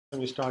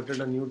We started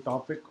a new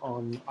topic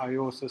on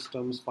I/O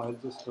systems, file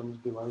systems,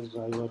 device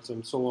drivers,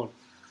 and so on.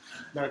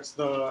 That's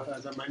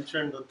as I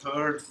mentioned, the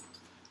third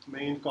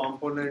main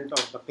component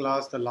of the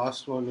class. The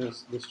last one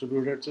is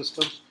distributed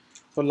systems.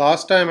 So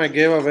last time I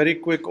gave a very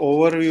quick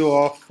overview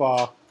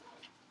of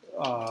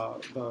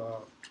the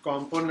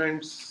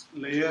components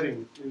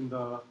layering in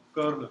the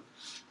kernel,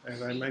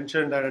 and I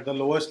mentioned that at the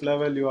lowest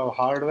level you have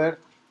hardware.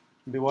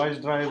 Device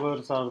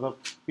drivers are the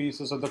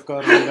pieces of the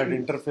kernel that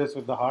interface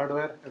with the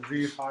hardware.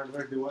 Every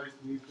hardware device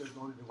needs its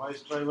own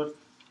device driver.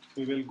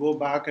 We will go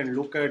back and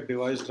look at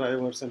device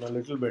drivers in a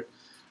little bit.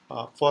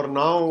 For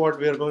now, what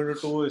we are going to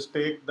do is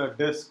take the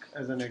disk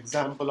as an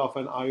example of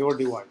an I/O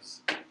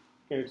device.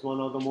 Okay, it's one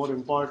of the more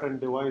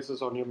important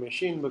devices on your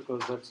machine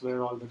because that's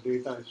where all the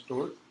data is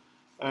stored.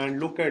 And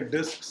look at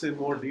disks in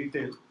more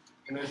detail.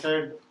 And I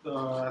said,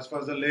 as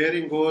far as the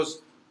layering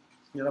goes,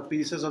 there are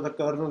pieces of the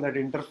kernel that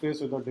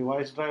interface with the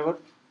device driver.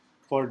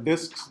 For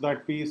disks,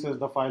 that piece is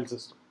the file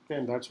system. Okay,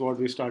 and that's what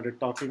we started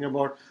talking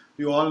about.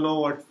 You all know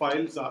what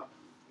files are.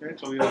 Okay,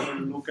 so we are going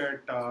to look at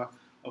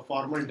a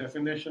formal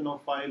definition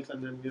of files,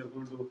 and then we are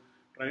going to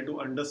try to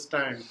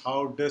understand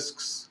how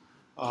disks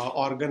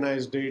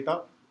organize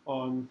data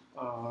on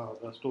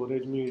the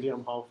storage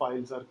medium, how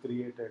files are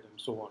created, and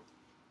so on.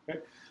 Okay.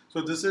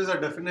 So this is a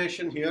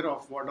definition here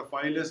of what a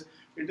file is.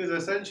 It is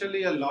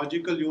essentially a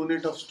logical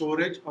unit of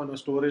storage on a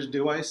storage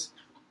device.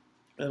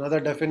 Another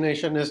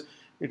definition is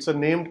it's a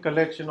named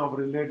collection of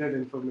related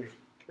information.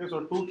 Okay, so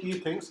two key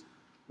things.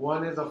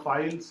 One is the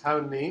files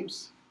have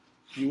names.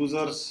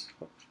 Users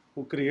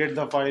who create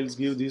the files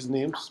give these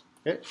names.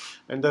 Okay?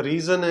 And the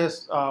reason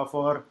is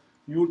for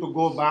you to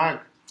go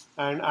back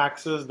and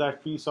access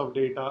that piece of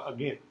data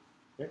again.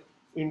 Okay?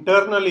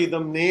 Internally, the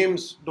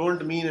names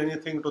don't mean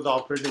anything to the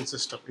operating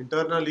system.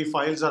 Internally,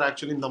 files are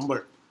actually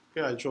numbered.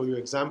 Okay, I'll show you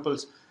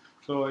examples.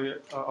 So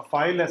a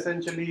file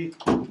essentially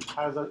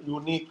has a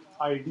unique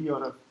ID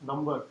or a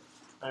number,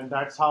 and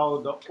that's how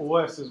the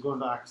OS is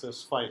going to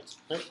access files.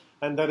 Okay?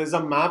 And there is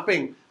a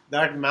mapping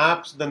that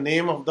maps the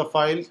name of the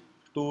file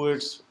to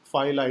its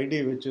file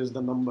ID, which is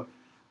the number.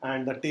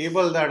 And the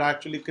table that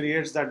actually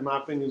creates that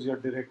mapping is your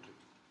directory.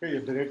 Okay?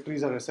 Your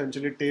directories are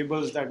essentially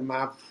tables that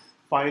map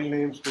file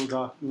names to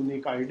the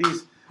unique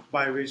IDs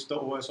by which the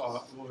OS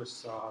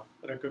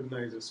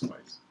recognizes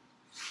files.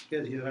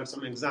 Okay, here are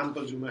some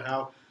examples. You may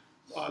have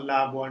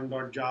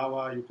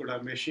lab1.java, you could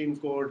have machine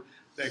code.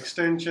 The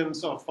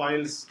extensions of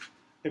files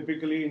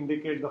typically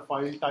indicate the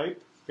file type.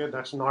 Okay,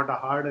 that's not a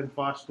hard and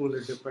fast rule,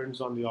 it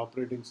depends on the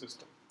operating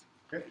system.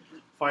 Okay.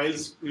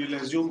 Files, we'll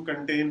assume,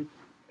 contain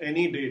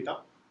any data.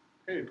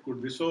 Okay. It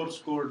could be source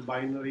code,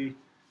 binary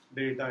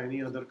data,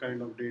 any other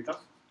kind of data.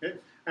 Okay.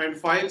 And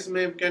files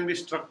can be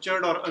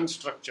structured or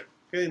unstructured.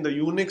 Okay. In the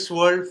Unix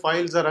world,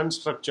 files are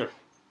unstructured.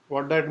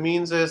 What that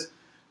means is,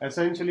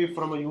 essentially,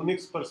 from a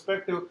Unix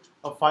perspective,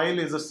 a file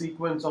is a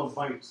sequence of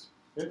bytes.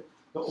 Okay?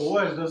 The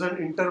OS doesn't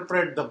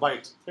interpret the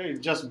bytes. Okay?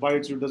 It's just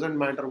bytes. It doesn't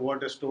matter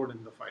what is stored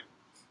in the file.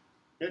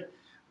 Okay?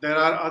 There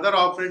are other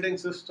operating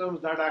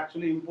systems that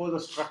actually impose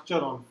a structure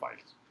on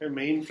files. Okay?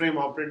 Mainframe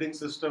operating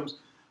systems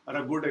are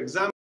a good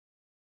example.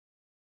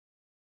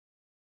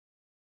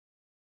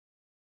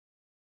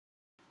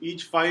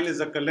 Each file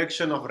is a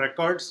collection of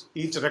records.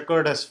 Each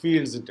record has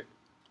fields in it.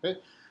 Okay?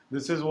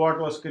 This is what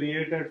was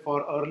created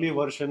for early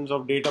versions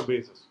of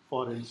databases,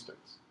 for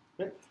instance.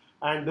 Okay?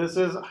 And this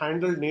is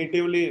handled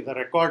natively, the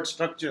record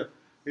structure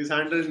is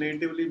handled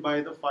natively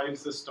by the file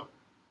system.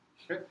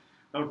 Okay?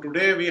 Now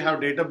today we have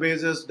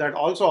databases that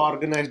also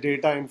organize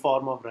data in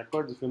form of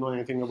records. If you know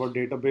anything about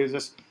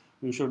databases,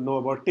 you should know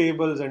about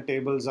tables, and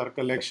tables are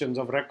collections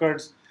of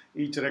records.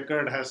 Each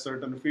record has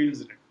certain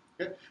fields in it.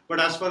 Okay? But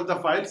as far as the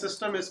file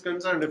system is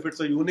concerned, if it's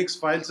a Unix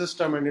file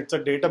system and it's a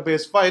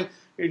database file,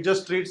 it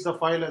just treats the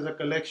file as a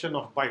collection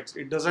of bytes.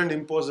 It doesn't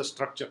impose a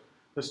structure.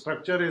 The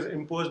structure is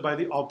imposed by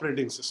the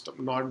operating system,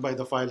 not by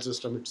the file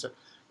system itself.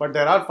 But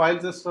there are file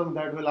systems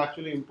that will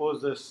actually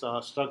impose this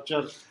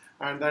structure,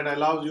 and that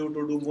allows you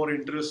to do more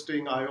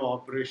interesting I/O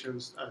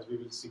operations, as we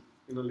will see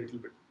in a little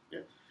bit.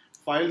 Okay?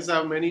 Files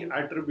have many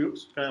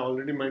attributes. I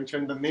already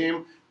mentioned the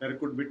name. There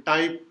could be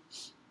type.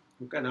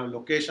 You can have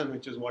location,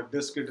 which is what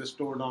disk it is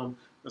stored on,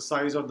 the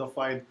size of the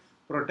file,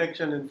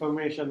 protection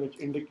information, which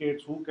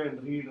indicates who can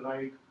read,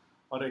 write,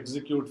 or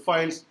execute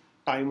files,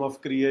 time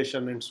of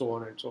creation, and so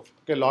on and so forth.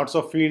 Okay, lots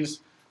of fields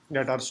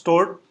that are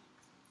stored.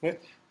 Okay.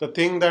 The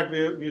thing that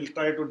we'll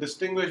try to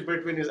distinguish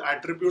between is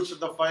attributes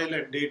of the file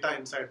and data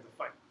inside the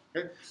file.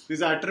 Okay.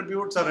 These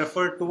attributes are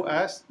referred to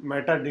as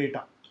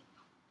metadata.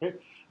 Okay.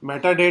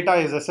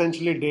 Metadata is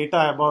essentially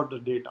data about the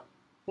data.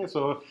 Okay.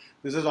 So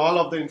this is all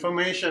of the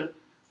information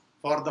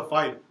for the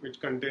file which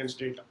contains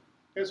data.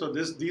 Okay. So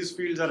these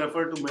fields are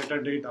referred to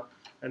metadata,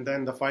 and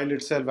then the file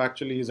itself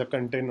actually is a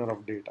container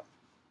of data.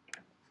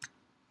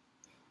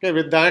 Okay,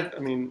 with that,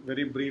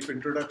 very brief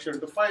introduction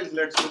to files.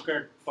 Let's look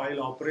at file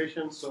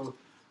operations. So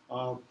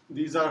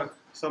these are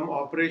some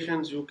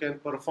operations you can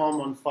perform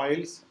on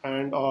files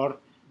and or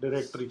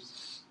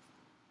directories.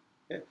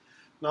 Okay.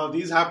 Now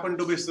these happen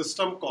to be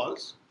system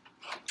calls.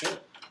 Okay.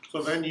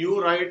 So when you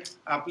write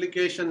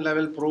application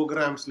level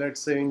programs,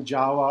 let's say in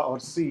Java or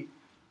C,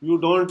 you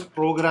don't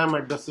program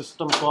at the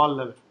system call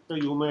level. So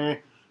you may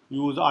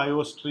use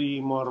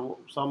IOStream or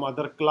some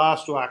other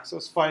class to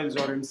access files,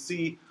 or in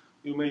C,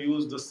 you may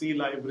use the C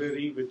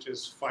library, which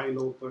is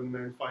file open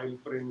and file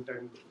print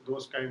and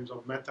those kinds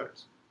of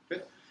methods.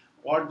 Okay?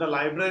 What the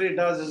library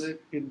does is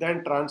it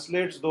then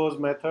translates those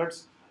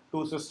methods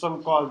to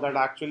system calls that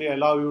actually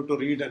allow you to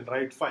read and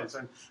write files.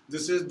 And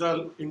this is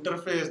the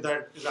interface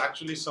that is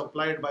actually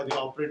supplied by the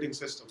operating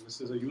system.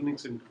 This is a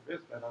Unix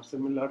interface. There are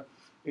similar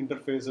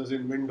interfaces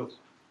in Windows.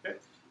 Okay?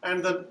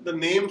 And the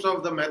names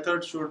of the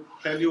methods should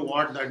tell you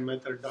what that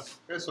method does.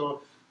 Okay?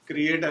 So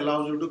create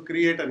allows you to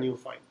create a new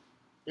file.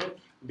 Okay?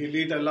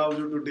 Delete allows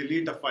you to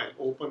delete a file.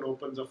 Open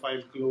opens a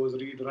file. Close,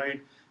 read,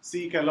 write.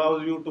 Seek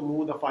allows you to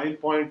move the file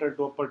pointer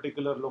to a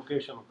particular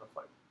location of the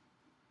file.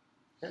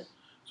 Okay?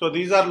 So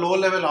these are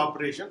low-level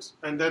operations,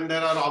 and then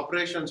there are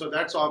operations. So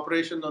that's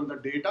operations on the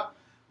data.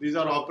 These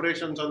are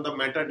operations on the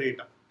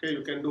metadata. Okay,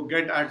 you can do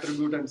get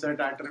attribute and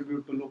set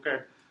attribute to look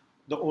at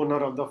the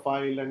owner of the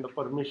file and the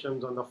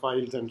permissions on the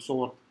files and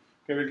so on.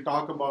 Okay, we'll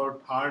talk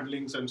about hard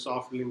links and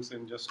soft links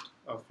in just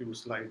a few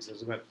slides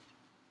as well.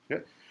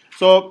 Okay,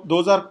 so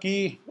those are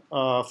key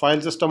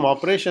file system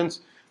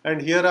operations,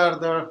 and here are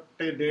the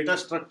data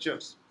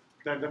structures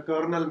that the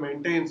kernel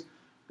maintains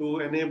to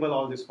enable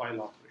all these file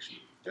operations.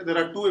 Okay,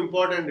 there are two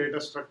important data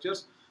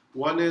structures.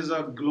 One is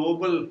a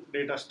global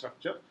data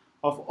structure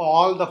of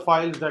all the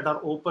files that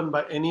are open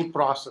by any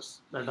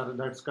process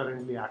that's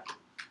currently active.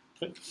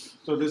 Okay.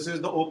 So this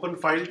is the open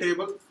file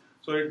table.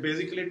 So it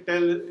basically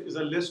is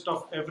a list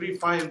of every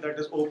file that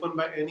is open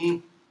by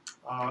any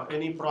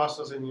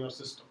process in your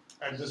system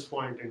at this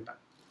point in time.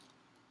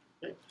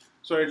 Okay.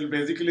 So it will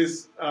basically,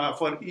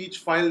 for each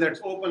file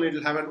that's open, it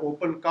will have an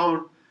open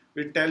count.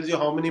 It tells you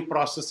how many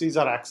processes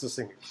are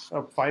accessing it.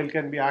 A file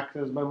can be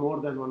accessed by more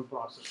than one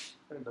process.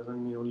 It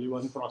doesn't mean only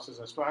one process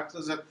has to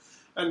access it.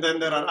 And then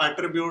there are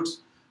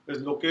attributes.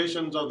 There's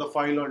locations of the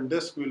file on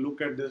disk. We'll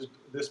look at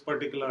this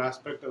particular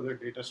aspect of the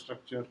data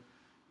structure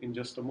in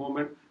just a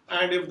moment.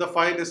 And if the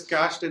file is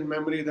cached in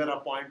memory, there are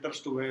pointers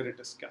to where it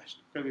is cached.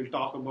 Okay, we'll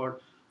talk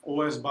about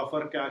OS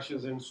buffer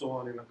caches and so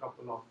on in a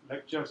couple of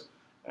lectures.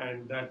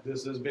 And that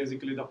this is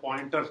basically the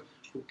pointer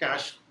to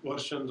cache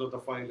versions of the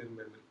file in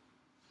memory.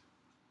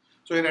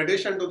 So in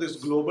addition to this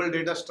global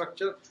data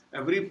structure,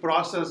 every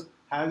process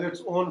has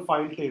its own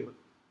file table.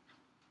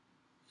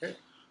 Okay?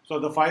 So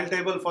the file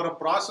table for a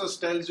process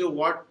tells you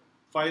what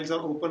files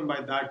are open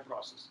by that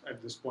process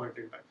at this point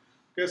in time.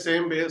 Okay,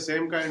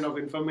 same kind of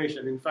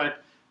information. In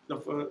fact,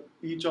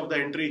 each of the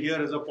entry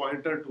here is a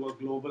pointer to a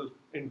global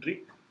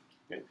entry.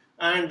 Okay?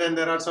 And then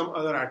there are some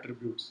other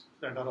attributes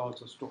that are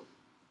also stored.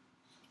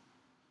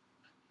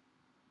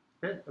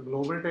 Okay? A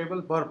global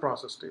table per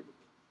process table.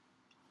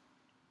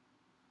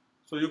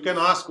 So you can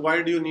ask,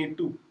 why do you need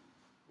two?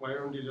 Why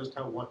don't you just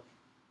have one?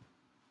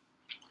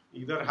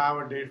 Either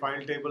have a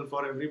file table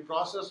for every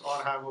process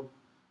or have a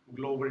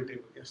global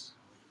table. Yes?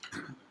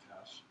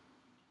 Cache.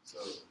 So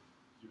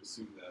you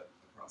assume that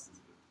a process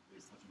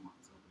is touching one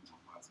is open, one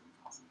file is going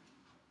to constantly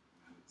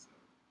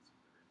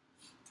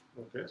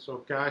manage. Okay, so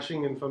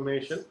caching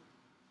information.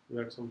 You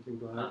had something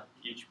to add?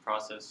 Each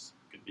process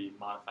could be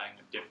modifying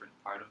a different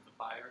part of the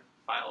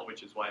file,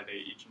 which is why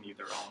they each need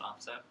their own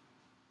offset.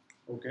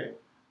 Okay.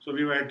 So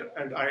we've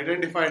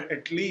identified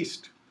at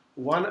least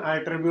one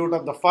attribute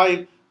of the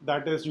file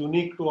that is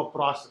unique to a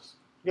process.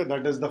 Okay,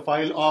 that is the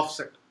file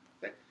offset.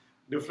 Okay.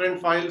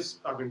 Different files,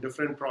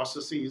 different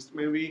processes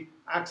may be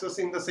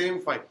accessing the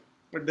same file,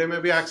 but they may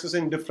be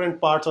accessing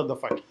different parts of the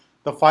file.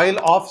 The file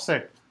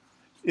offset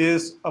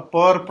is a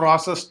per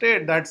process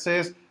state that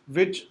says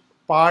which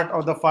part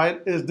of the file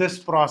is this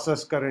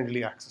process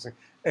currently accessing.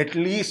 At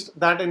least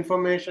that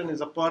information is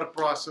a per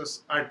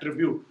process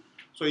attribute.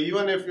 So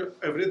even if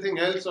everything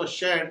else is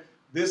shared,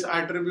 this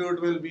attribute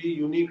will be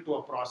unique to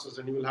a process,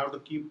 and you will have to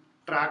keep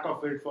track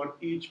of it for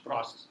each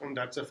process. And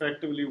that's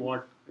effectively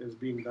what is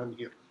being done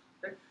here.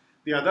 Okay?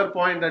 The other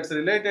point that's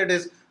related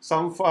is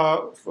some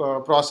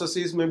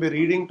processes may be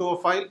reading to a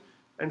file,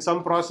 and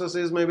some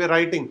processes may be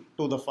writing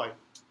to the file.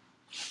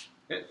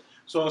 Okay?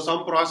 So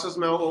some process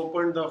may have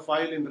opened the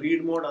file in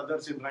read mode,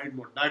 others in write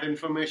mode. That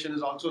information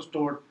is also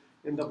stored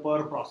in the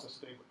per process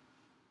table.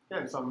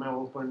 Okay? And some may have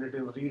opened it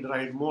in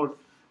read-write mode,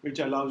 which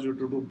allows you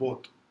to do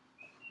both.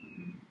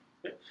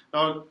 Okay.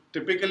 Now,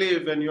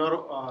 typically, when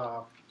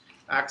you're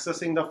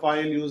accessing the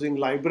file using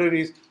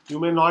libraries, you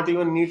may not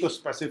even need to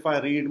specify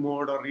read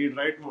mode or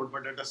read-write mode,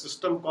 but at a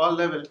system call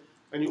level,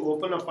 when you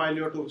open a file,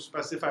 you have to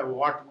specify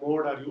what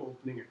mode are you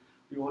opening it.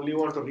 You only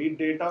want to read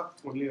data,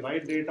 only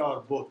write data,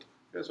 or both.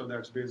 Okay. So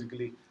that's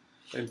basically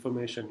the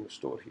information you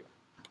store here.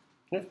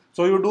 Okay.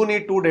 So you do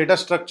need two data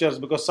structures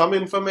because some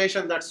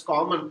information that's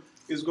common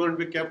is going to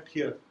be kept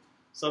here.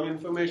 Some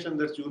information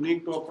that's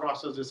unique to a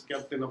process is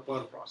kept in a per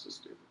process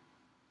table.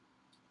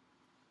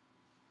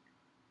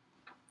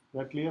 Is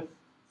that clear?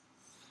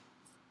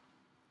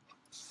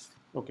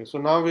 Okay, so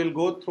now we'll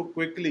go through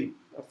quickly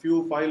a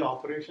few file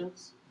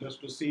operations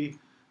just to see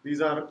This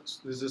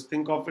is,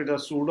 think of it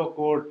as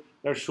pseudocode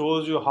that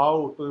shows you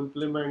how to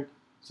implement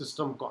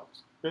system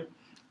calls. Okay?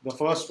 The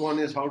first one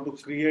is how to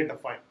create a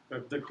file.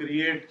 That's the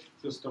create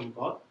system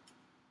call,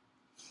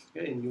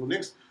 okay, in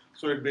Unix.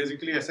 So it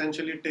basically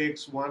essentially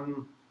takes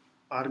one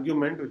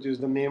argument, which is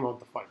the name of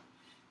the file.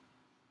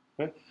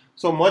 Okay?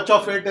 So much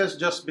of it is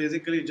just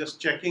basically just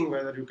checking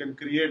whether you can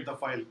create the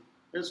file.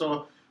 Okay?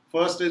 So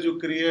first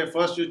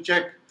you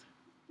check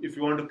if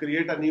you want to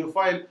create a new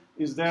file,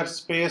 is there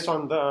space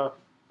on the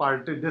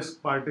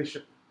disk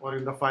partition or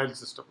in the file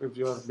system? If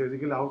you are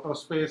basically out of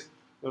space,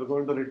 you are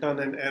going to return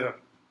an error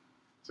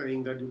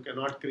saying that you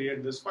cannot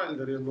create this file,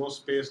 there is no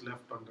space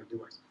left on the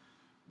device.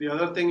 The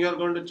other thing you are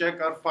going to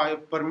check are file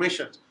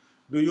permissions.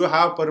 Do you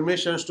have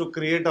permissions to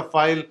create a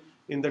file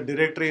in the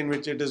directory in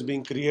which it is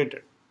being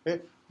created?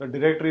 Okay? The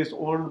directory is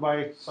owned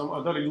by some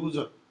other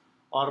user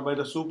or by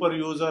the super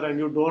user and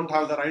you don't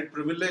have the right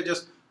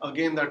privileges,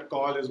 again that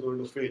call is going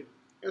to fail.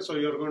 Okay? So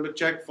you are going to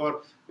check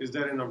for, is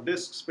there enough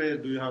disk space,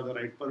 do you have the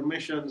right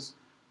permissions,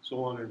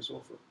 so on and so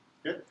forth.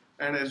 Okay?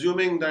 And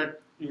assuming that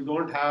you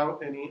don't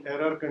have any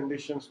error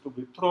conditions to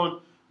be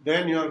thrown,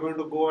 then you are going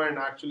to go and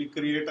actually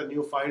create a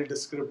new file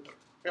descriptor.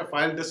 A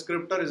file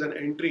descriptor is an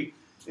entry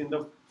in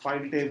the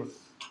file table.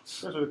 Okay,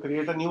 so you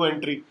create a new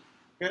entry,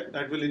 okay,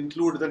 that will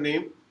include the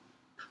name,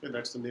 okay,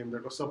 that's the name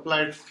that was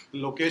supplied,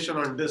 location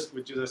on disk,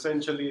 which is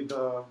essentially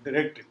the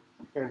directory,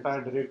 the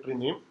entire directory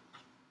name,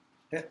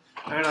 okay,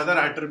 and other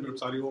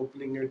attributes. Are you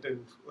opening it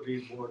in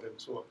read mode and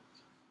so on.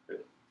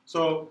 Okay.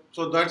 So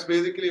that's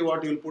basically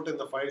what you'll put in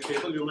the file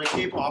table. You may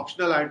keep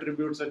optional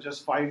attributes such as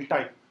file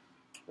type.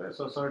 Okay,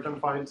 so certain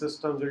file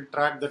systems will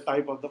track the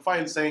type of the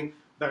file, saying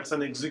that's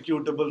an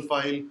executable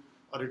file,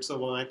 or it's a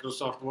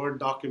Microsoft Word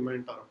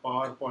document, or a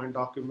PowerPoint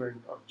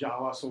document, or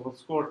Java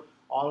source code.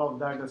 All of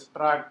that is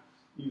tracked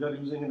either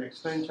using an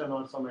extension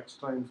or some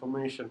extra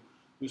information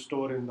you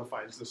store in the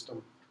file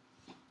system.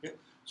 Okay?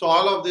 So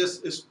all of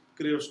this is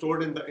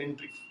stored in the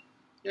entry.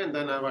 Okay? And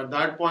then at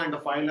that point, the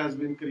file has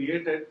been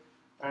created,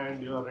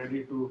 and you are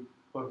ready to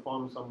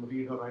perform some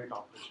read or write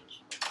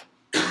operations.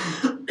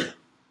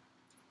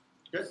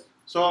 Okay?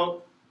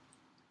 So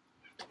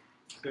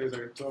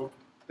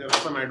there are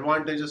some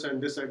advantages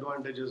and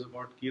disadvantages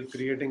about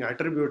creating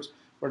attributes,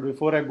 but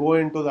before I go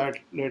into that,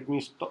 let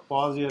me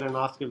pause here and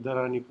ask if there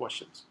are any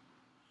questions.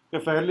 A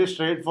fairly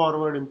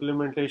straightforward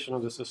implementation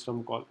of the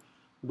system call.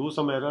 Do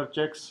some error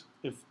checks.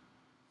 If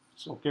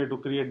it's okay to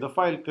create the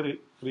file,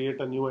 create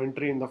a new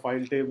entry in the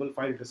file table,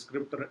 file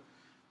descriptor,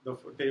 the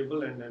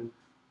table, and then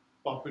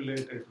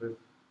populate it with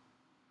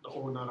the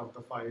owner of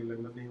the file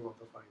and the name of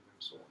the file and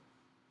so on.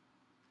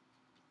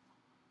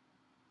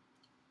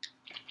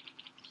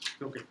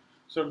 Okay.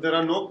 So if there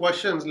are no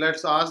questions,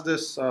 let's ask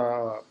this,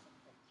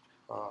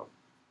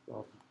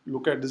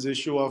 look at this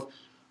issue of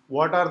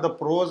what are the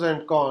pros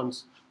and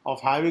cons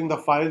of having the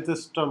file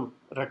system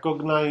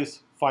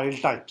recognize file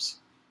types.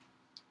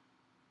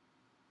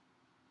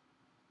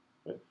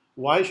 Okay.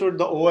 Why should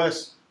the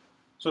OS,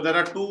 so there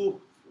are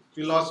two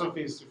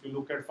philosophies if you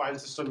look at file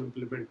system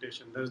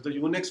implementation. There's the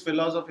Unix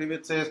philosophy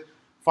which says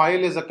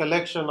file is a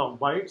collection of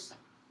bytes.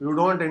 You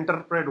don't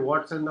interpret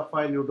what's in the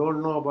file, you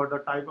don't know about the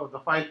type of the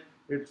file.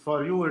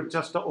 For you, it's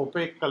just an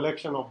opaque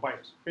collection of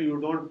bytes. Okay? You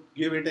don't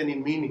give it any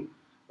meaning,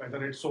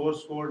 whether it's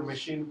source code,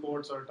 machine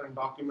code, certain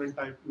document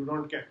type, you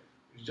don't care.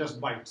 It's just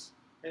bytes,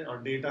 okay, or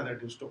data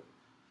that you store.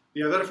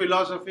 The other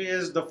philosophy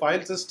is the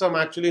file system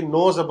actually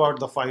knows about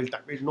the file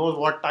type. It knows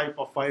what type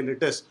of file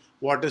it is,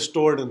 what is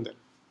stored in there.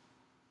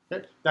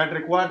 Okay? That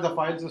requires the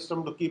file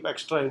system to keep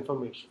extra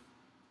information.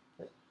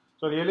 Okay?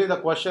 So really the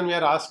question we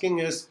are asking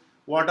is,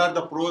 what are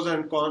the pros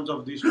and cons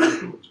of these two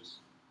approaches?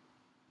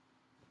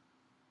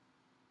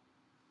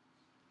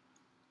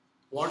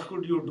 What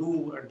could you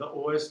do at the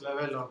OS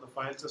level or the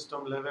file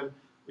system level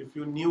if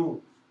you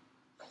knew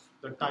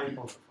the type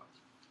of the file?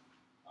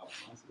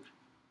 Optimize it.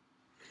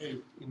 Okay,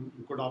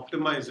 you could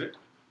optimize it.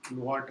 In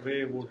what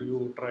way would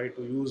you try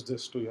to use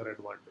this to your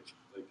advantage?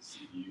 Like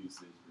CPU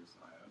usage versus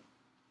IO.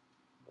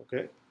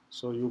 Okay,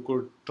 so you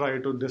could try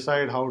to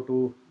decide how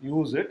to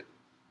use it.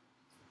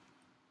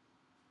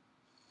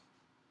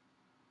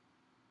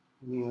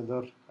 Any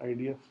other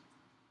idea?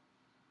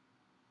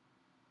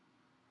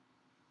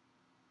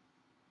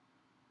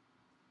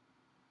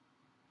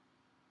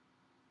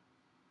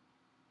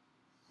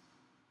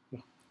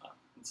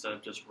 Instead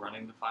of just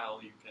running the file,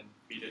 you can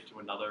feed it to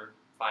another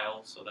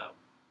file, so that,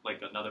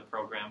 like another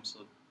program,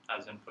 so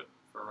as input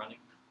for running.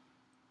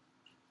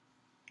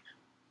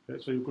 Okay,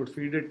 so you could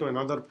feed it to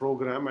another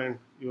program, and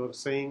you're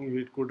saying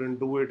it couldn't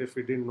do it if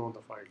it didn't know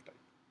the file type.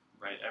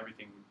 Right,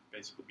 everything would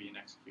basically be an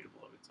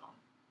executable of its own.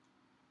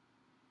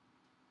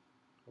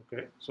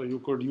 Okay, so you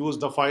could use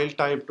the file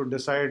type to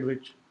decide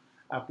which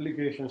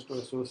applications to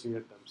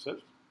associate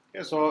themselves.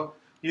 Okay, so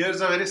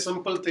here's a very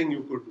simple thing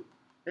you could do.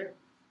 Okay,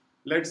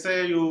 let's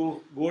say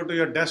you go to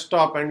your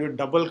desktop and you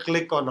double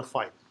click on a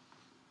file.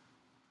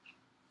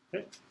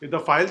 Okay, if the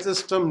file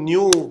system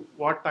knew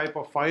what type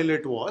of file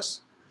it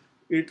was,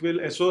 it will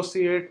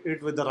associate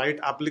it with the right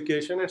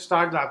application and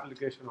start the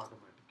application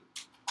automatically.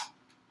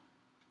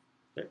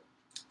 Okay.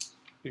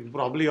 You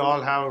probably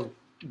all have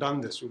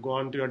done this. You go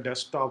onto your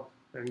desktop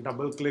and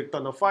double click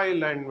on a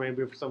file, and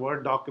maybe if it's a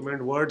Word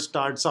document, Word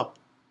starts up.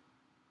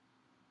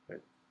 Right?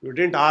 You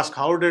didn't ask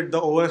how did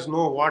the OS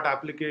know what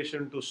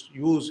application to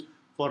use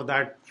for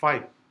that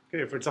file.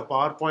 Okay, if it's a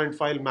PowerPoint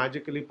file,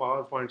 magically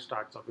PowerPoint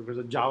starts up. If it's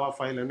a Java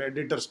file, an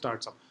editor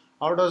starts up.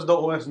 How does the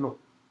OS know?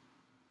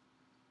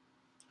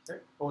 Okay.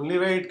 Only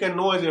way it can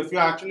know is if you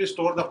actually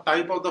store the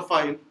type of the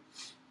file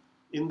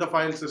in the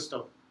file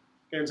system.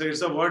 Okay, so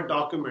it's a Word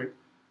document,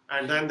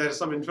 and then there's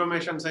some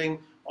information saying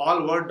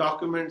all Word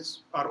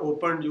documents are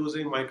opened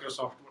using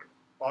Microsoft Word.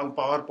 All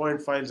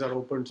PowerPoint files are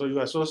opened. So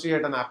you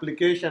associate an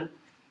application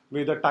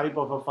with the type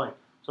of a file.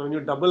 So when you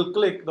double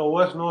click, the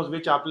OS knows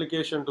which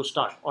application to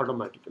start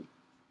automatically.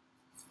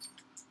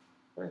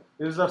 Okay.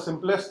 This is the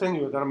simplest thing.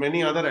 There are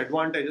many other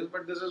advantages,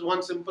 but this is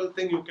one simple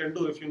thing you can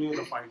do if you need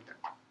a file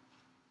type.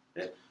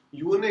 Okay.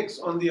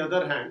 Unix, on the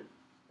other hand,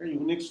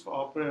 Unix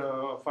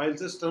file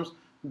systems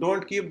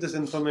don't keep this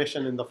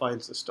information in the file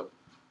system.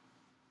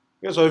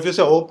 Okay, so if you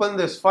say open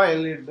this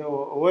file, the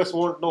OS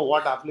won't know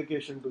what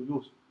application to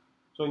use.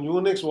 So in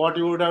Unix, what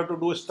you would have to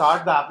do is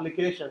start the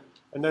application,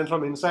 and then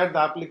from inside the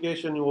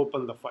application, you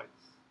open the file.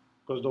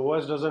 Because the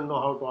OS doesn't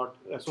know how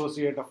to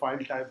associate a file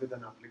type with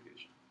an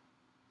application.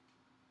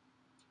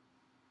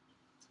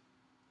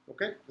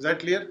 Okay, is that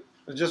clear?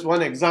 It's just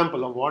one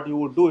example of what you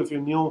would do if you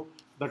knew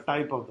the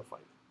type of the file.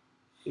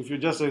 If you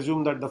just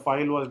assume that the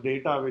file was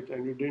data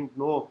and you didn't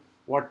know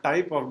what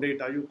type of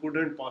data, you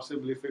couldn't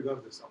possibly figure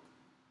this out.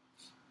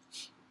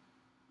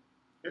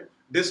 Okay.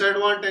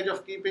 Disadvantage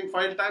of keeping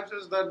file types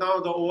is that now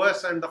the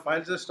OS and the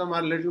file system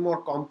are a little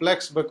more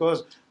complex,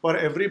 because for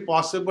every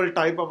possible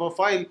type of a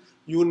file,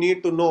 you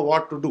need to know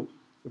what to do.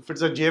 If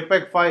it's a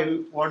JPEG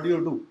file, what do you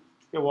do?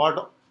 Okay,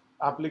 what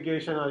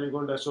application are you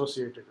going to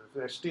associate it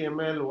with?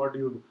 HTML, what do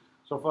you do?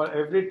 So for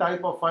every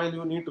type of file,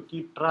 you need to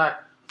keep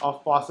track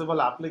of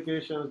possible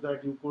applications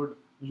that you could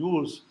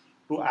use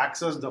to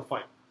access the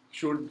file.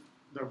 Should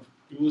the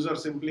user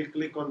simply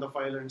click on the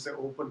file and say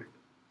open it?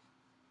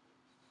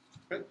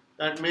 Okay.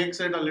 That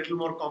makes it a little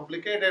more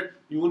complicated.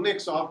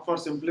 Unix opts for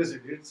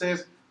simplicity. It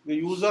says the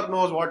user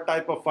knows what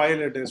type of file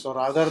it is. So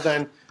rather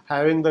than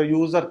having the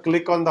user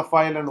click on the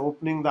file and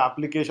opening the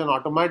application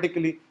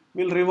automatically,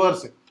 we'll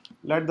reverse it.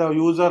 Let the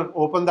user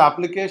open the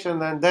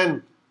application and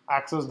then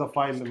access the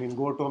file. I mean,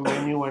 go to a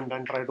menu and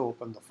then try to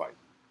open the file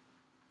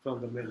from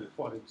the menu,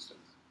 for instance.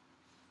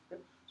 Okay.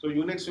 So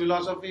Unix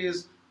philosophy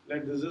is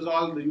that this is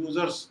all the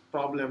user's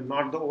problem,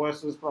 not the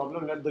OS's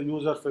problem. Let the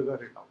user figure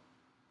it out.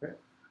 Okay.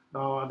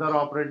 Now, other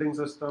operating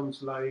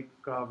systems like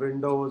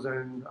Windows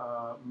and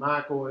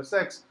Mac OS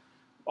X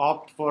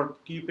opt for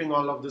keeping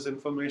all of this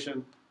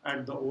information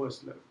at the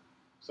OS level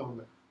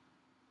somewhere.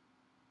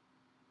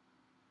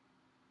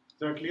 Is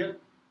that clear?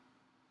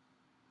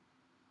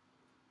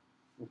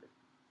 Okay.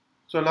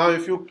 So now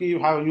if you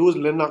have used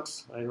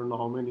Linux, I don't know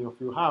how many of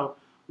you have,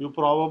 you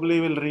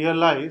probably will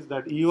realize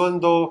that even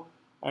though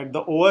at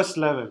the OS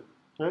level,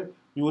 right,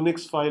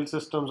 Unix file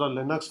systems or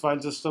Linux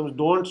file systems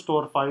don't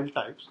store file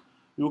types,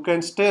 you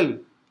can still,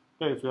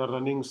 okay, if you are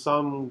running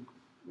some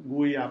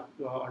GUI app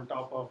on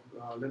top of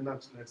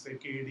Linux, let's say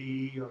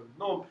KDE or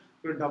GNOME,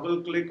 you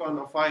double click on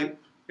a file,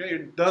 okay,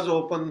 it does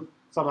open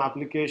some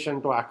application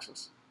to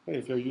access. Okay,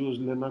 if you use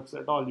Linux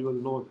at all, you will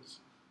know this.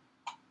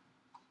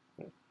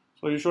 Okay.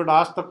 So you should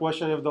ask the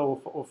question, if the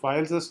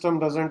file system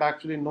doesn't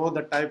actually know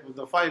the type of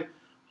the file,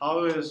 how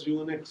are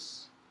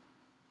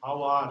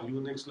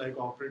Unix-like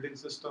operating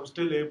systems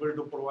still able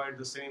to provide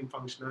the same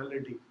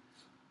functionality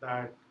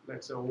that,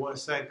 let's say,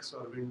 OS X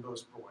or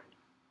Windows provide?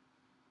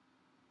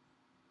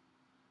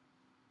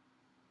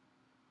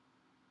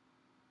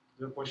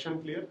 Is the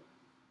question clear?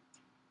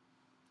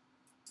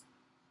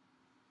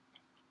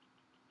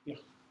 Yeah.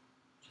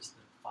 Just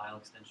the file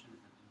extension and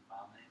the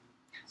file name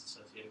is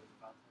associated with the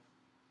file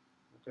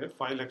type. Okay,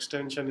 file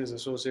extension is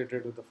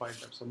associated with the file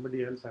type.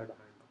 Somebody else had a hand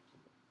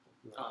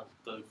up.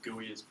 The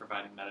GUI is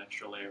providing that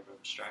extra layer of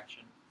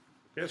abstraction.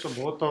 Okay, so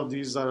both of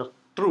these are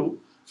true.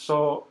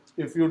 So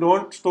if you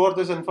don't store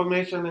this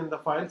information in the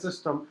file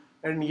system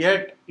and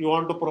yet you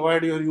want to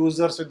provide your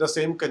users with the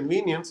same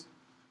convenience,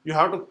 you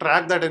have to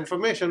track that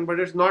information, but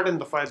it's not in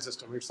the file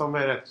system, it's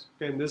somewhere else.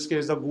 Okay, in this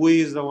case, the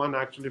GUI is the one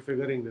actually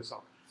figuring this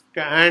out.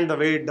 Okay, and the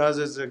way it does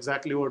is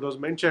exactly what was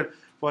mentioned.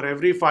 For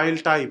every file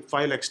type,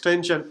 file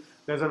extension,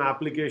 there's an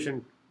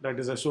application that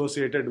is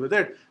associated with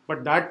it,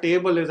 but that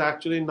table is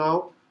actually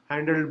now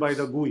handled by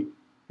the GUI.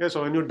 Okay,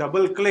 so when you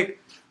double click,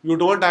 you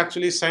don't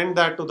actually send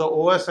that to the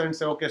OS and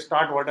say, okay,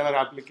 start whatever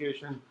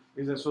application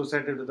is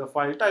associated with the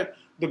file type.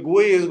 The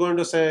GUI is going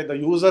to say the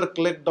user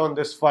clicked on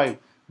this file.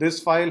 This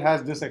file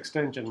has this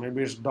extension,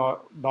 maybe it's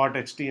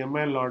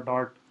 .html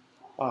or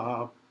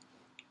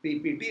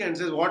 .ppt, and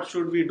says what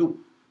should we do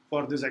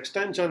for this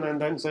extension, and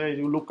then say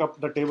you look up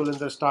the table and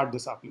say start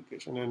this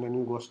application, and then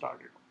you go start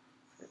it.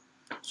 Okay.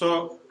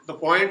 So the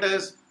point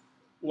is,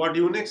 what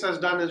Unix has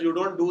done is you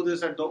don't do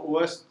this at the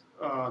OS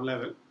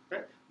level,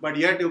 okay? But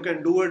yet you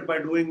can do it by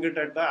doing it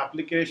at the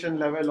application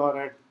level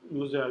or at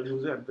user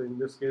in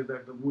this case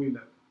at the GUI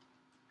level.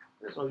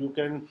 So you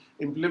can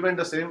implement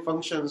the same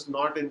functions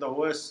not in the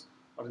OS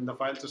or in the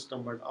file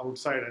system, but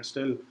outside and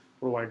still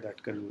provide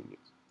that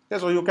convenience.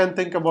 So you can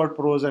think about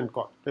pros and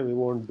cons. We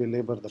won't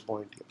belabor the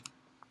point here.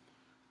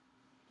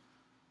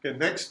 Okay,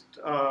 next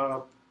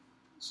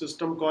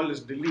system call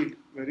is delete.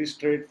 Very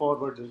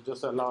straightforward. It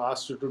just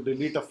asks you to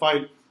delete a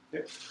file.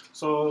 Okay.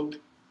 So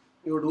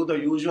you do the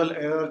usual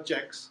error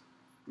checks.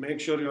 Make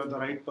sure you have the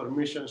right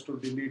permissions to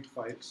delete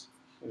files.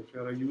 If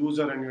you're a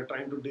user and you're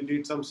trying to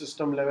delete some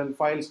system level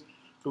files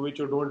to which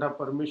you don't have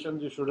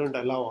permissions, you shouldn't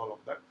allow all of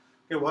that.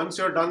 Okay, once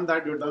you're done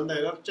that, you've done the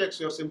error checks,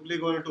 you're simply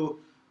going to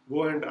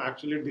go and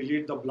actually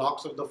delete the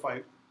blocks of the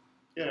file.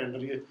 Yeah,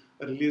 and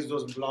release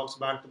those blocks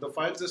back to the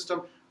file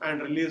system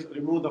and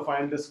remove the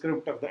file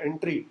descriptor, the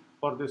entry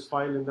for this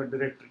file in the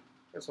directory.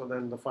 Okay, so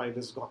then the file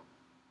is gone.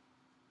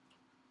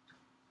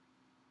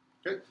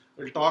 Okay,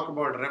 we'll talk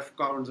about ref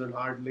counts and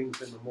hard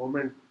links in a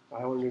moment.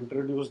 I will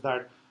introduce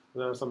that.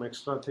 There are some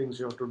extra things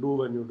you have to do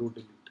when you do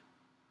delete.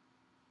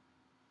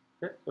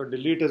 Okay, so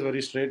delete is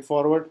very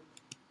straightforward.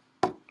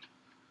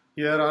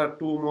 Here are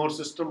two more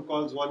system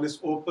calls. One is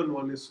open,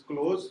 one is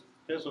close.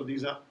 Okay, so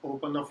these are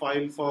open a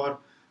file for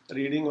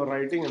reading or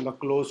writing, and the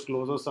close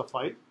closes a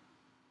file.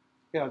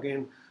 Okay,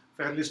 again,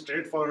 fairly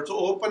straightforward. So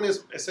open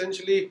is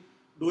essentially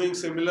doing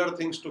similar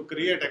things to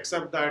create,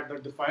 except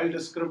that the file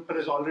descriptor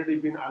has already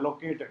been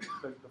allocated.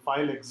 The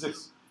file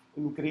exists.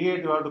 In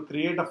create, you have to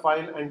create a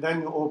file and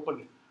then you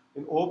open it.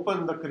 In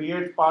open, the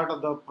create part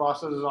of the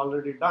process is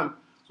already done.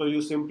 So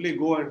you simply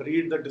go and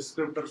read the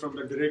descriptor from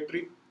the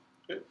directory.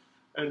 Okay,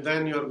 and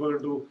then you are going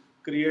to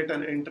create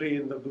an entry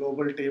in the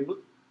global table.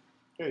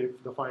 Okay,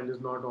 if the file is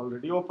not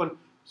already open,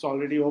 it's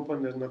already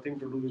open, there's nothing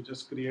to do, you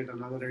just create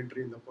another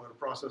entry in the per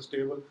process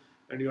table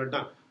and you are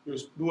done. You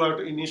do have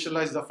to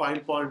initialize the file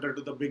pointer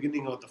to the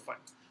beginning of the file.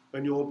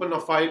 When you open a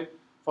file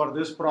for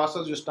this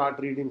process, you start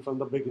reading from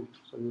the beginning.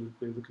 So you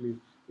will basically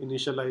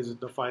initialize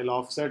the file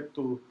offset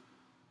to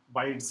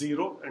byte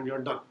 0 and you're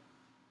done.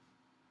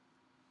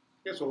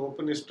 Okay, so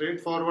open is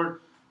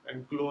straightforward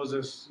and close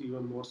is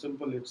even more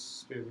simple.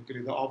 It's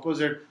basically the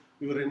opposite.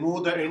 You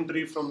remove the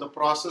entry from the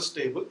process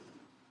table.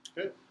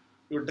 Okay,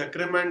 you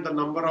decrement the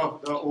number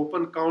of the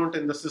open count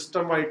in the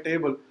system-wide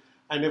table,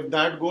 and if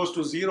that goes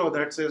to 0,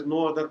 that says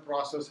no other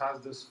process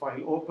has this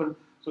file open.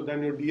 So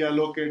then you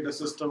deallocate the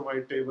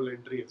system-wide table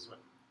entry as well.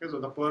 Okay, so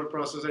the per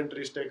process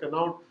entry is taken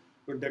out.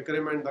 You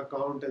decrement the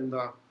count in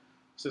the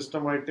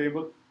system-wide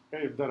table.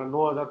 Okay, if there are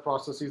no other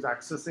processes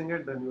accessing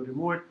it, then you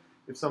remove it.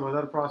 If some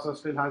other process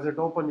still has it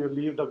open, you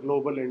leave the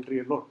global entry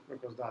alone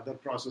because the other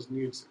process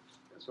needs it.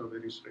 Okay, so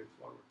very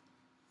straightforward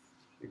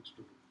things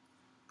to do.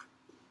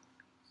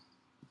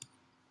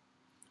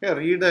 Yeah,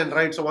 read and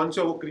write. So once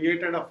you've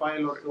created a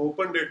file or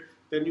opened it,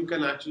 then you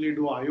can actually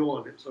do I/O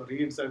on it. So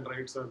reads and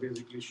writes are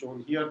basically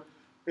shown here.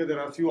 Okay, there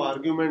are a few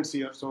arguments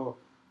here. So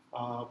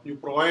you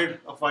provide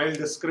a file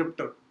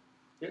descriptor.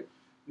 Okay,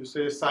 you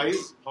say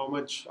size, how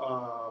much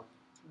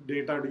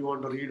data do you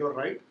want to read or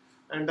write,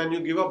 and then you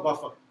give a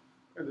buffer.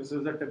 Okay, this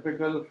is the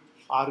typical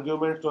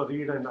argument to a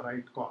read and a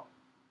write call.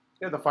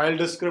 Okay, the file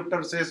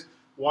descriptor says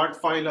what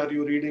file are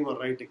you reading or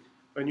writing.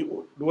 When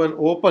you do an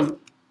open,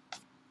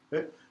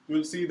 okay, you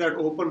will see that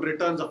open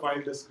returns a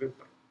file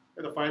descriptor.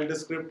 And the file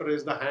descriptor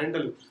is the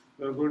handle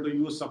you're going to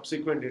use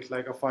subsequent. It's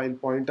like a file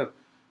pointer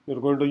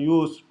you're going to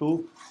use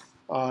to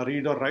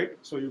read or write.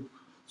 So you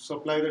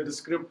supply the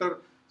descriptor,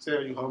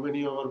 say how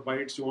many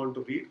bytes you want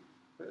to read,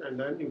 and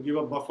then you give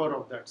a buffer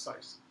of that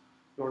size.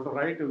 You want to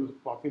write, you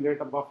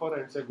populate a buffer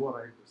and say go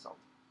write this out.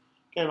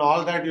 Okay, and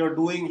all that you're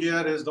doing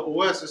here is the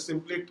OS is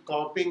simply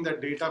copying the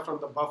data from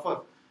the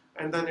buffer,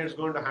 and then it's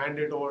going to hand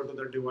it over to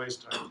the device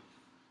driver,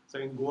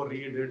 saying go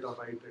read it or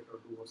write it or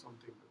do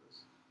something to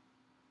this.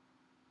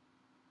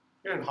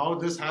 And how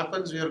this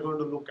happens, we are going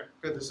to look at.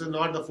 Okay, this is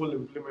not the full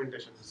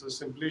implementation. This is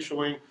simply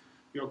showing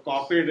you have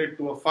copied it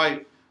to a file,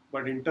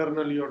 but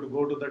internally you have to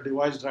go to the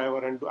device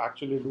driver and to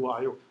actually do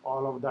I/O.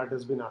 All of that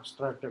has been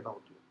abstracted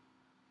out here.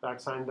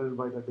 That's handled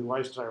by the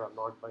device driver,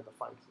 not by the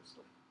file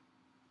system.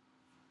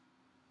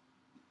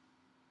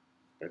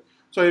 Okay.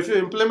 So if you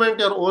implement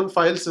your own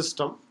file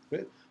system,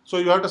 okay, so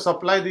you have to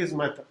supply these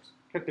methods.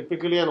 Okay.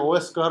 Typically an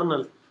OS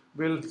kernel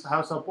will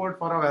have support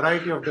for a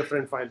variety of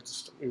different file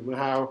systems. You will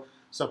have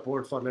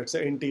support for, let's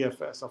say,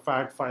 NTFS, a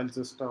FAT file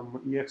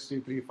system,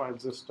 ext3 file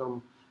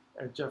system,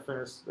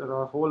 HFS. There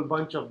are a whole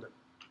bunch of them.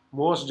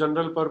 Most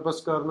general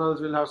purpose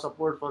kernels will have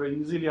support for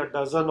easily a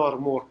dozen or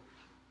more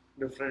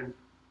different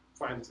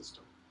file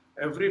systems.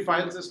 Every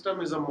file system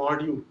is a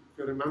module. If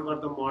you remember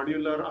the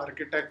modular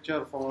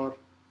architecture for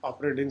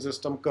operating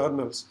system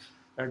kernels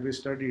that we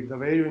studied, the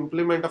way you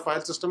implement a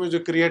file system is you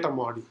create a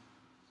module.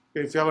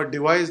 Okay, if you have a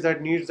device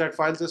that needs that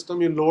file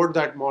system, you load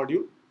that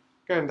module.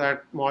 Okay, and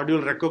that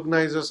module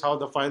recognizes how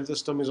the file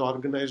system is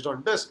organized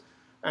on disk,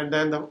 and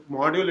then the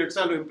module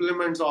itself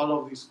implements all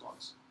of these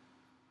calls.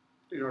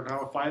 You don't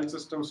have a file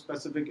system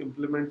specific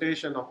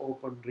implementation of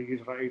open,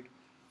 read, write,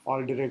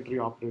 all directory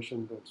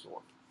operations and so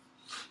on.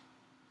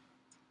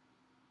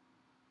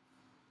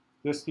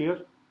 This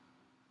clear?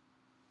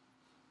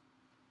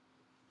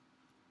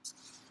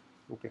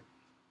 Okay.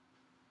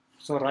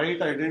 So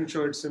write, I didn't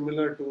show it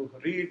similar to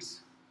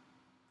reads.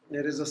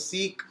 There is a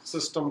seek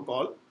system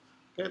call.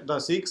 Okay, the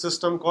seek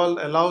system call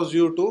allows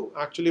you to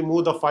actually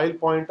move the file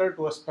pointer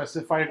to a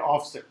specified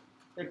offset.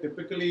 Okay,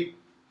 typically,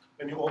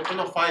 when you open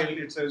a file,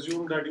 it's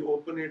assumed that you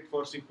open it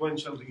for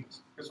sequential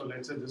reads. Okay, so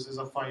let's say this is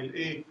a file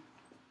A.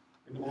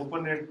 When you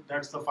open it,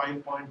 that's the file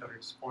pointer.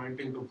 It's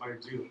pointing to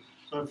byte 0.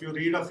 So if you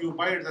read a few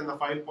bytes, then the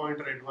file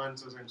pointer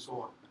advances and so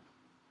on.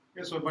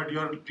 Okay, so but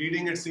you're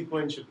reading it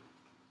sequentially.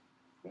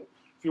 Okay.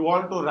 If you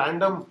want to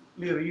randomly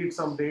read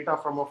some data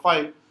from a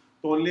file,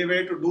 the only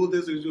way to do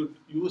this is you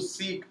use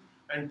seek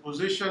and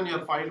position your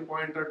file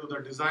pointer to the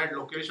desired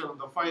location of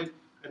the file,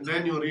 and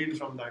then you read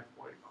from that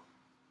point on.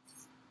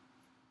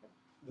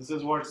 This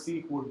is what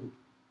seek would do.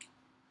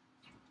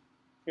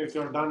 If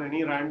you have done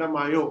any random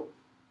I/O,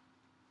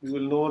 you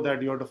will know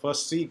that you have to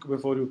first seek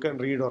before you can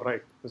read or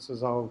write. This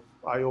is how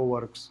I/O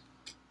works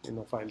in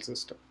a file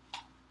system.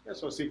 Yeah,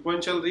 so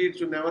sequential reads,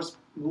 you never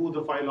move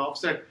the file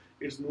offset.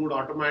 It's moved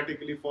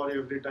automatically for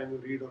you every time you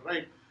read or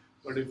write.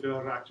 But if you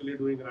are actually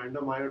doing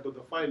random I/O to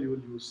the file, you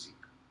will use seek.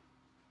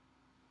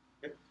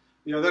 Okay.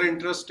 The other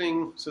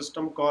interesting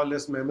system call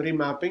is memory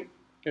mapping.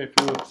 Okay, if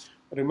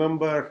you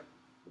remember,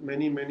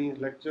 many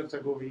lectures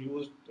ago, we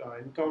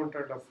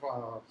encountered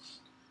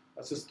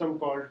a system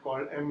called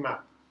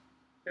mmap.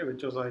 Okay,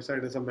 which was, I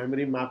said, is a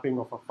memory mapping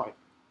of a file.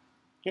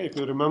 Okay, if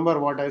you remember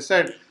what I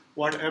said,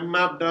 what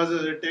mmap does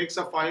is it takes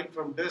a file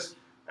from disk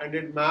and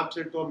it maps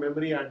it to a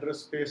memory address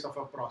space of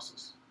a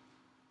process.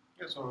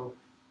 Okay, so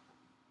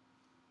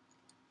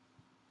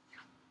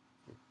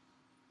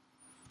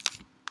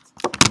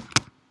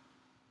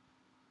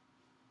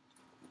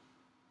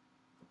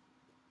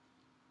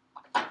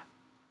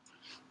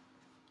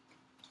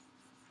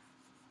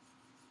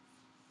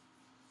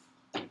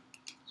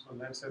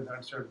let's say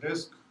that's your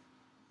disk.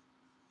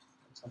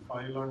 It's a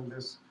file on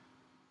disk.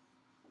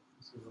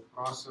 This is a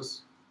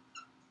process.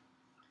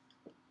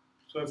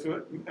 So if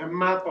you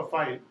mmap a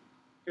file,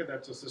 okay,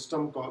 that's a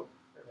system call.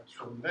 Okay, that's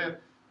shown there.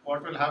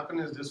 What will happen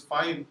is this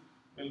file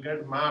will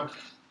get mapped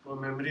to a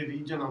memory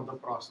region of the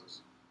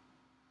process.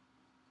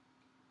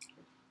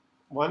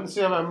 Once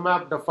you have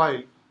mmapped the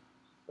file,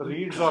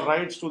 reads or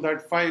writes to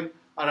that file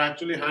are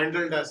actually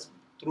handled as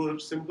through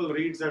simple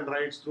reads and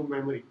writes through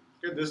memory.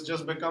 Okay, this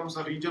just becomes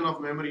a region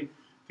of memory.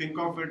 Think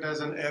of it as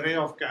an array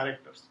of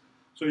characters.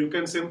 So you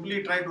can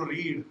simply try to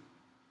read,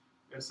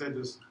 let's say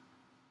this.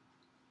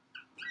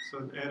 So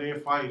an array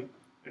file,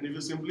 and if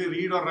you simply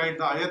read or write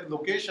the ith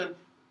location,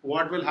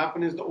 what will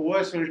happen is the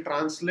OS will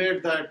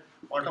translate that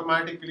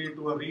automatically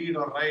to a read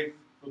or write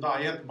to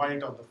the ith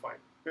byte of the file.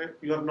 Okay?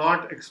 You are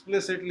not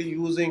explicitly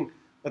using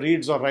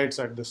reads or writes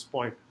at this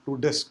point to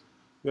disk.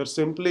 You are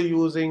simply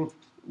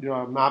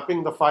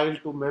mapping the file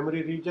to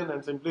memory region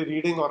and simply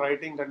reading or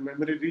writing that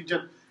memory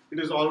region. It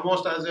is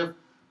almost as if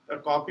a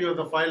copy of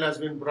the file has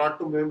been brought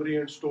to memory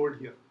and stored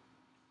here.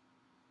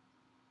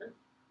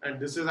 And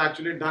this is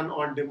actually done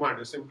on demand.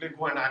 You simply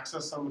go and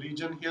access some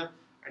region here,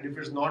 and if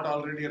it's not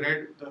already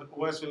read, the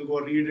OS will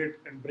go read it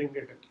and bring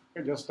it in.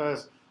 Okay, just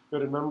as you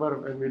remember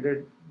when we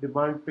did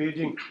demand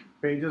paging,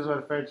 pages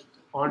were fetched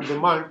on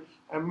demand.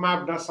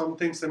 mmap does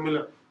something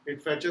similar.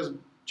 It fetches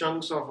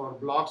chunks of or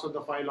blocks of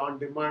the file on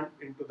demand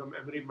into the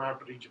memory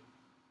mapped region.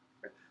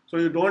 Okay. So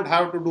you don't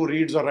have to do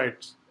reads or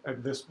writes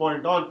at this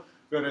point on.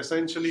 You're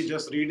essentially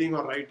just reading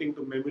or writing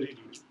to memory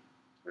region,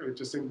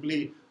 which is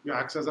simply you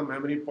access a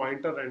memory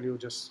pointer and you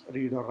just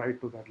read or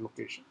write to that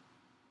location.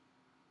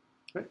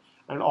 Okay?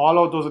 And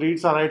all of those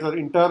reads or writes are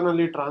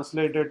internally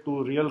translated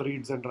to real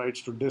reads and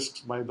writes to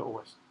disks by the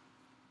OS.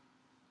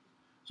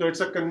 So it's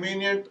a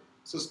convenient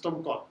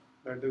system call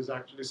that is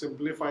actually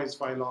simplifies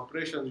file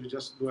operations. You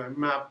just do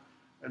mmap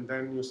and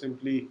then you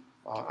simply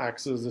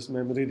access this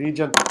memory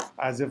region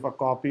as if a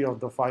copy of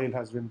the file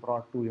has been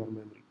brought to your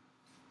memory.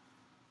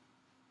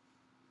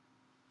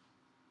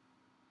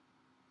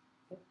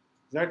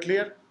 Is that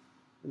clear?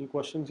 Any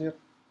questions here?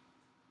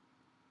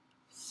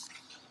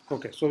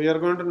 Okay, so we are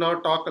going to now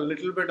talk a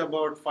little bit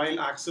about file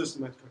access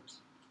methods.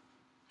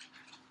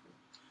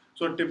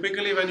 So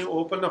typically when you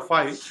open a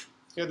file,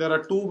 okay, there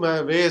are two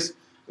ways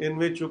in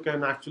which you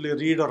can actually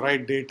read or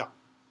write data.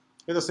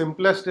 Okay, the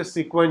simplest is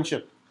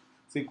sequential.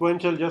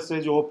 Sequential just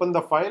says you open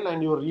the file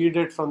and you read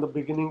it from the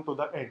beginning to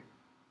the end.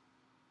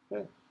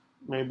 Okay?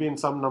 Maybe in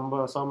some number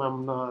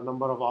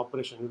of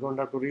operations. You don't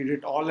have to read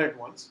it all at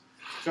once.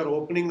 If you're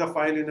opening the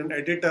file in an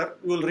editor,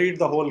 you will read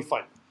the whole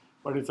file.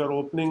 But if you're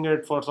opening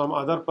it for some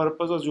other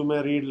purposes, you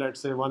may read, let's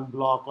say, one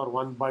block or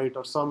one byte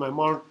or some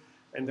amount,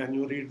 and then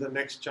you read the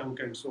next chunk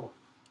and so on.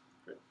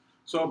 Okay.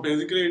 So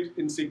basically,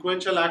 in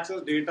sequential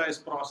access, data is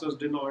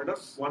processed in order,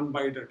 one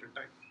byte at a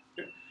time.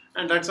 Okay.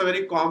 And that's a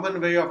very common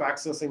way of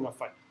accessing a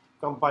file.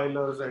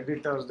 Compilers,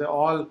 editors, they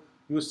all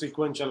use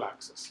sequential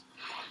access.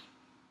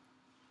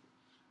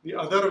 The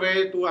other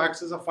way to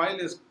access a file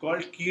is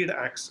called keyed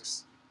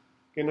access.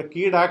 In a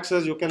keyed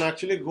access, you can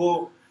actually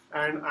go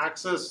and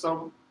access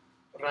some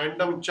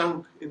random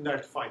chunk in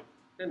that file,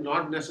 and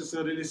not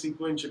necessarily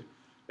sequentially.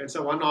 Let's say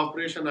one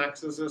operation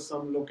accesses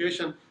some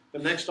location, the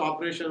next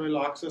operation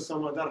will access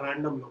some other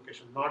random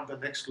location, not the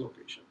next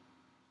location.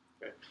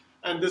 Okay.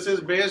 And this is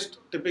based,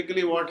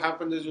 typically what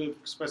happens is you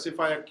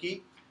specify a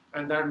key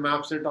and that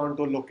maps it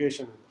onto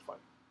location in the file.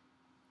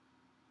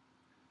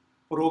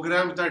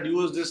 Programs that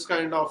use this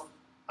kind of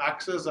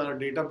access are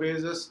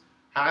databases,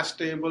 hash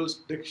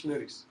tables,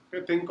 dictionaries.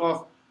 Okay. Think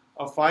of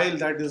a file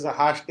that is a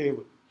hash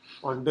table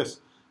on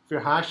disk. If you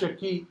hash a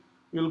key,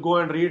 you'll go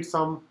and read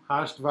some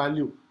hashed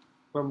value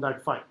from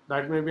that file.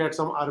 That may be at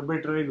some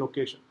arbitrary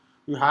location.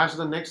 You hash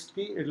the next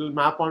key, it will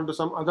map onto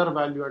some other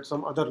value at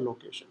some other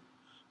location.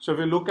 So if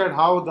you look at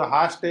how the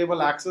hash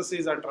table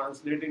accesses are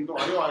translating to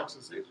IO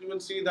accesses, you will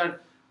see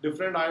that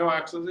different IO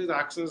accesses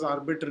access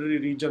arbitrary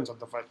regions of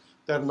the file.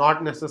 They are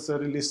not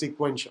necessarily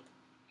sequential.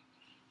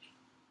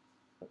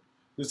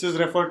 This is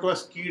referred to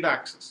as keyed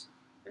access.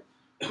 Okay.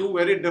 Two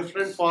very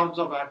different forms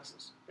of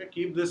access. Okay.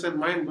 Keep this in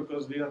mind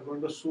because we are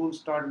going to soon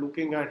start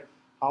looking at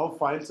how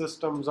file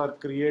systems are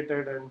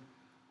created and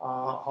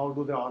how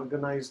do they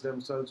organize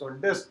themselves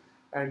on disk.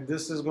 And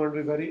this is going to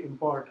be very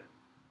important.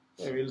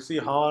 We'll see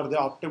how are they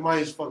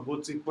optimized for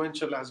both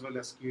sequential as well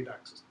as keyed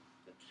access.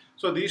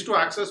 So these two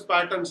access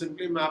patterns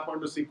simply map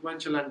onto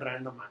sequential and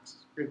random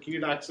access.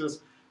 Keyed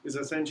access is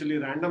essentially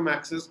random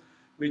access,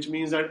 which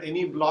means that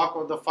any block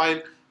of the file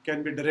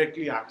can be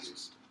directly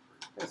accessed.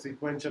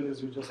 Sequential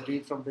is you just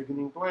read from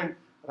beginning to end.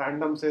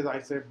 Random says, I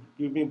said,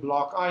 give me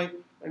block I,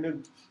 and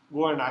you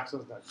go and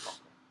access that block.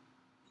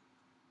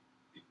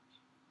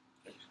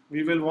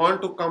 We will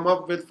want to come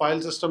up with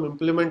file system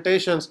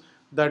implementations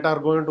that are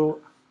going to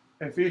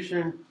give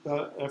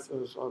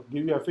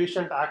you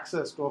efficient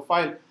access to a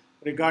file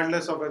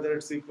regardless of whether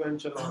it's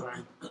sequential or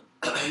random.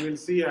 And we'll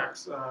see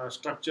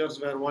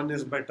structures where one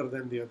is better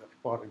than the other,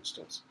 for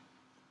instance.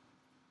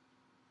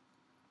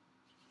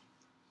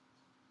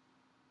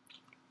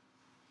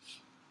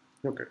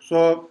 Okay,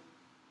 so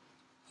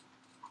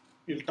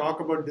we'll talk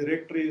about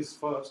directories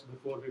first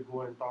before we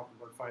go and talk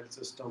about file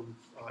system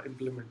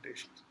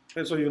implementations.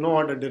 Okay, so you know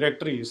what a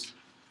directory is.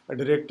 A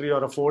directory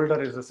or a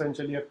folder is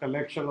essentially a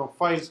collection of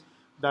files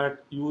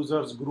that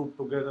users group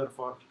together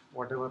for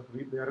whatever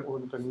their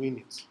own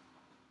convenience.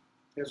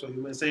 Okay, so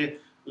you may say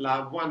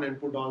lab1 and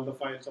put all the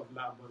files of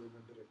lab1 in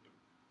a directory.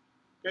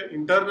 Okay,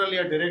 internally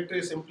a directory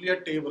is simply a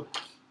table.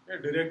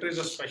 Okay, directory is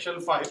a special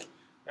file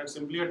that's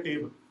simply a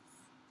table.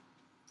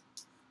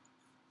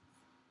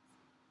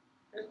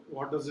 Okay,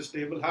 what does this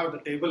table have? The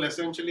table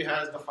essentially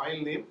has the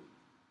file name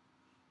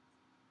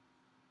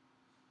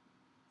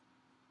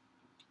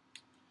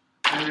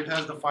and it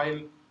has the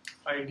file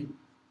ID.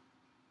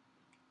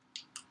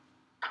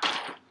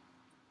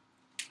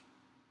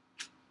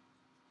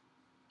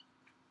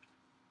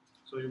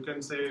 So you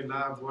can say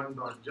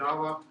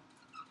lab1.java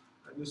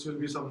and this will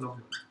be some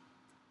number.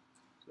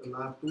 So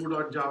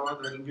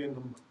lab2.java, that will be a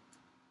number.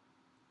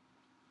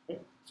 Okay.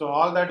 So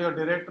all that your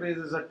directory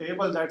is a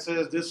table that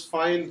says this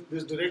file,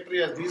 this directory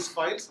has these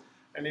files,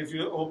 and if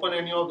you open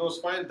any of those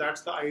files,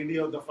 that's the ID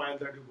of the file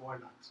that you go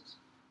and access.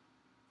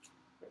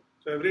 Okay.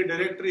 So every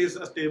directory is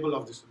a table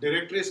of this.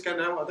 Directories can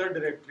have other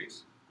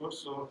directories, of course.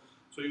 So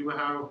you may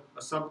have a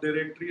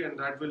subdirectory and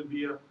that will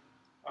be a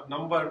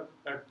number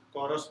that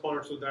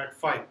corresponds to that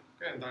file.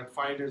 Okay, and that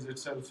file is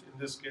itself, in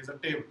this case, a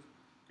table.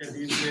 Okay,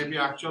 these may be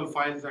actual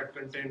files that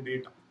contain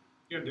data.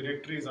 Okay,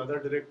 directories, other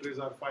directories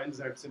are files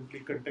that simply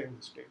contain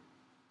this table.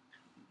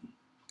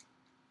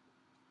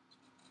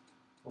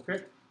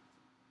 Okay.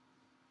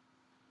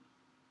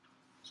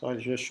 So I'll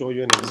just show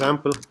you an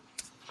example.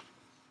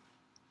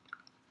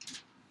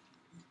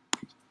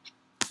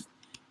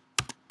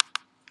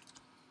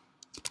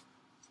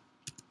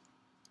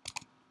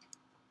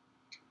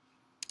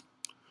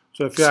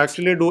 So if you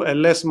actually do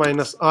ls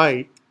minus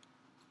I,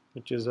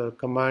 which is a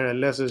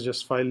command, ls is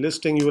just file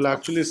listing, you will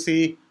actually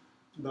see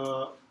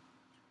the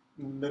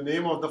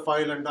name of the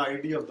file and the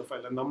ID of the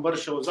file. A number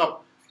shows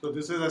up. So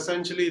this is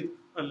essentially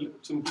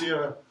simply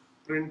a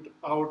print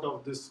out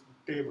of this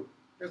table.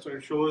 Okay, so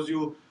it shows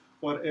you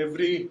for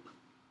every,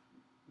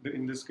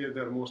 in this case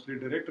there are mostly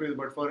directories,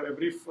 but for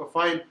every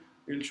file, it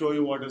will show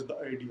you what is the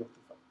ID of the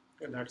file.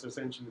 Okay, that's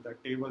essentially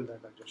that table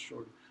that I just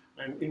showed you.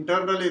 And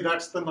internally,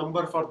 that's the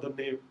number for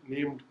the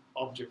named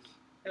object.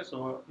 Okay,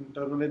 so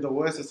internally, the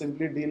OS is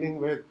simply dealing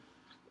with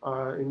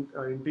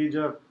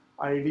integer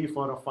ID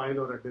for a file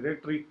or a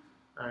directory,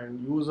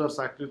 and users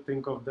actually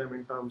think of them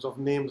in terms of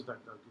names that are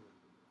given.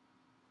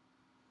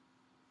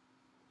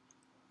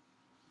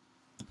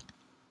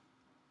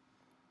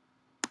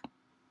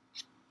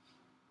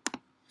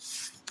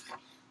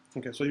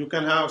 Okay, so you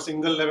can have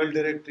single level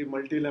directory,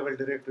 multi-level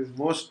directories.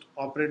 Most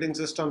operating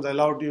systems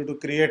allow you to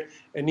create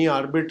any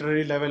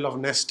arbitrary level of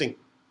nesting.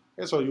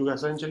 Okay, so you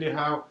essentially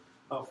have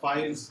a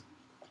files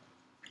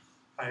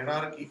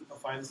hierarchy, a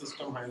file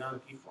system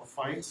hierarchy for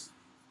files.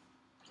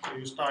 So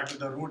you start with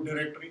the root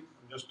directory.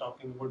 I'm just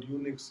talking about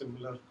Unix,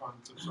 similar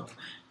concepts are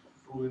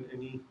true in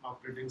any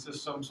operating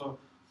system. So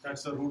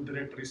that's a root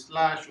directory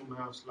slash, you may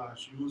have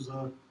slash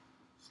user,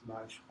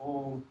 slash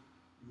home,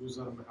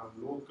 user may have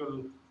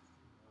local,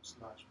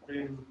 slash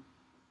bin,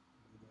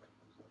 user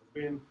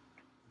bin, and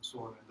so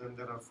on. And then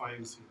there are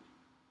files here.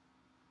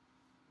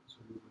 So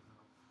you will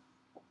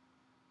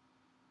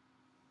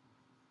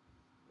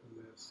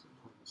have ls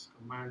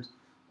commands.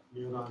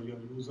 Here are your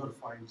user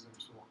files and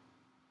so on.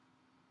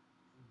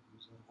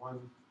 User 1,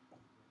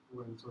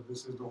 2, and so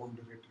this is the home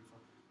directory for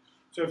me.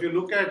 So if you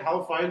look at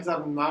how files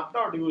are mapped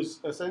out, you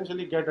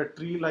essentially get a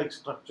tree-like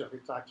structure.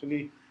 It's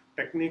actually,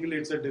 technically,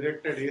 it's a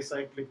directed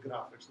acyclic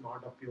graph. It's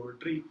not a pure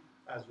tree,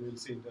 as we'll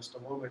see in just a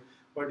moment.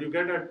 But you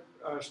get a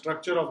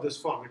structure of this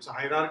form. It's a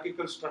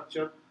hierarchical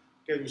structure.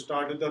 Okay, you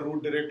start with the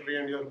root directory,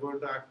 and you're going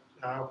to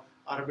have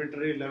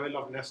arbitrary level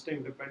of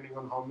nesting depending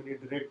on how many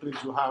directories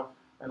you have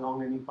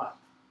along any path.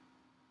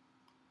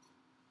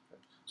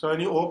 So when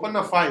you open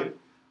a file,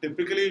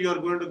 typically you're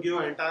going to give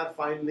an entire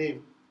file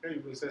name. Okay,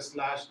 you will say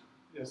slash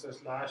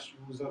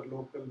user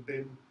local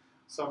bin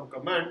some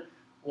command.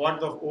 What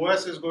the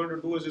OS is going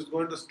to do is it's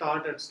going to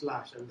start at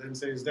slash and then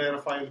say, is there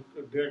a file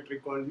directory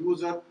called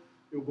user?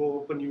 You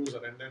go open user,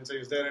 and then say,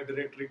 is there a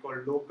directory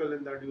called local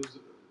in that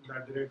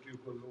directory? You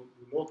go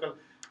local,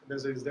 and then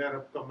say, is there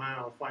a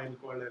command or file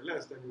called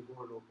ls? Then you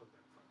go and open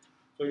that file.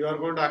 So you are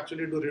going to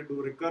actually do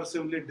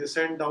recursively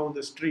descend down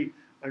this tree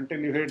until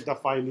you hit the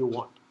file you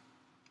want.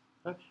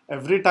 Okay?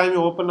 Every time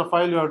you open a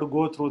file, you have to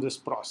go through this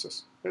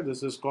process. Okay?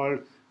 This is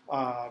called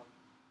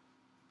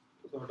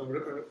sort of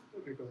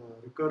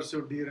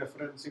recursive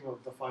dereferencing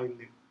of the file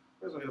name.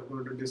 Okay? So you're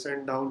going to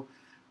descend down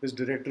this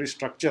directory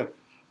structure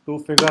to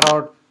figure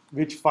out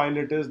which file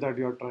it is that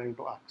you're trying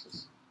to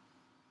access.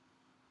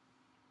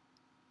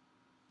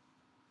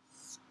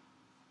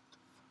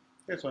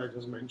 Okay, so I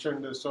just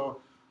mentioned this. So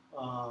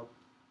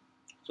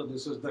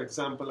this is the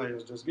example I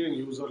was just giving.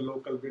 User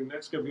local bin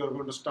netscape. You are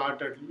going to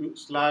start at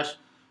slash,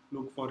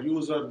 look for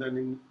user, then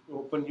in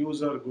open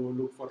user, go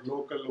look for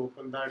local,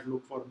 open that,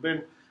 look for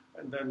bin,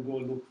 and then go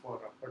look for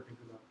a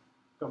particular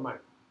command,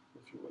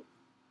 if you will.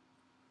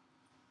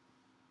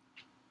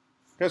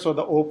 Okay, so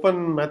the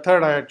open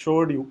method I had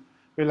showed you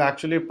will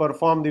actually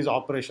perform these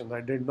operations.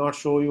 I did not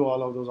show you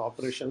all of those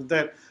operations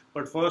there,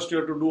 but first you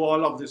have to do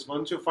all of this.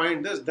 Once you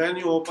find this, then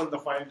you open the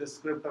file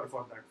descriptor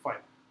for that file,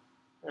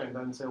 and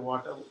then say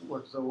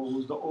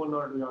who's the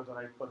owner, do you have the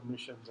right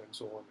permissions, and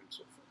so on and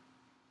so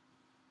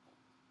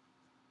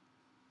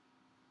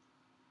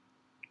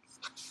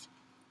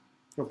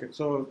forth. Okay,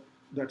 so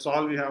that's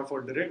all we have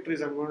for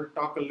directories. I'm going to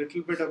talk a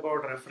little bit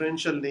about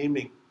referential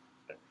naming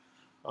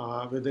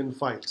within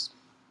files.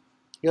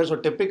 Here, so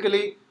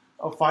typically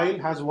a file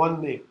has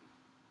one name.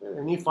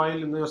 Any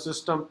file in your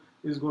system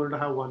is going to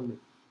have one name.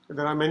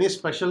 There are many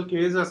special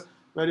cases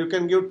where you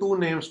can give two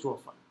names to a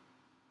file,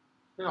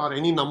 or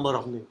any number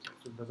of names.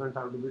 It doesn't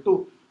have to be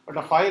two, but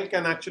a file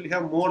can actually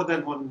have more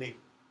than one name.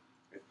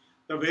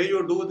 The way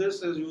you do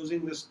this is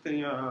using this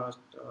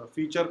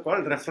feature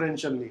called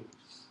referential naming.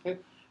 Okay?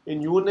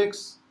 In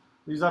Unix,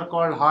 these are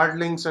called hard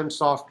links and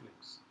soft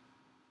links.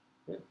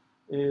 Okay?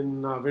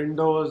 In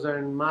Windows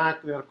and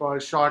Mac, they are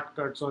called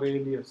shortcuts or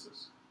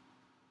aliases.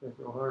 If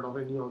you've heard of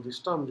any of these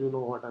terms, you know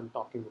what I'm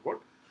talking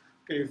about.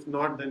 Okay, if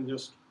not, then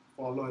just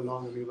follow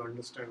along and you'll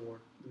understand what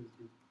these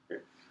do.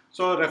 Okay?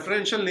 So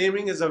referential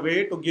naming is a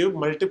way to give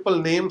multiple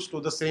names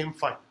to the same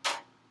file.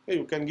 Okay?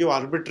 You can give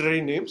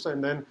arbitrary names,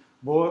 and then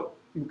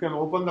you can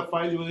open the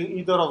file using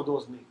either of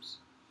those names.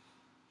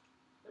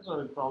 Okay?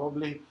 So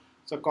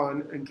it's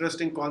an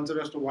interesting concept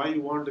as to why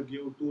you want to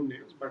give two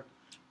names, but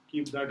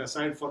keep that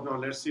aside for now.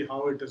 Let's see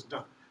how it is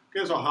done.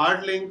 Okay, so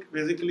hard link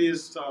basically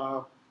is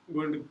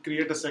going to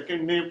create a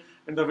second name,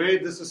 and the way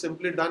this is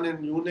simply done in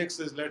Unix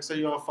is, let's say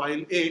you have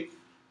file A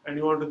and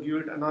you want to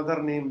give it another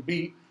name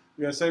B.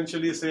 You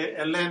essentially say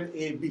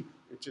lnab,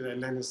 which is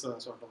ln is a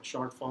sort of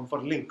short form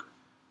for link.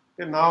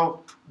 Okay,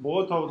 now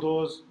both of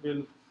those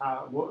will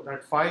have,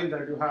 that file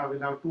that you have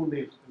will have two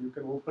names, and you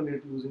can open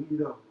it using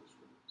either of those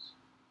two names.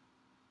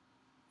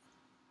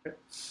 Okay.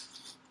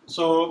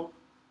 So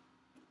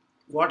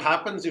what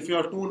happens if you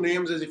have two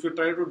names is, if you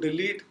try to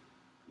delete,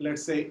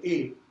 let's say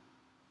A,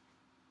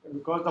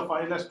 because the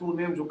file has two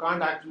names, you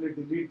can't actually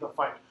delete the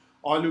file.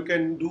 All you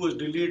can do is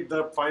delete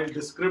the file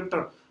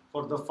descriptor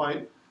for the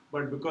file,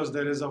 but because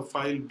there is a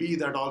file B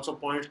that also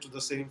points to the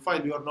same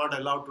file, you are not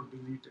allowed to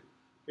delete it.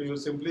 You will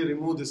simply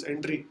remove this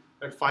entry.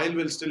 That file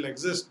will still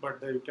exist,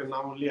 but you can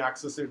now only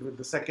access it with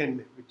the second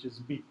name, which is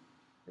B.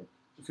 Okay.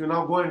 If you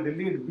now go and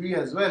delete B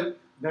as well,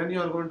 then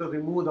you are going to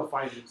remove the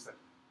file itself.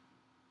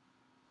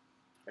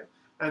 Okay.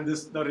 And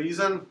this is the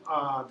reason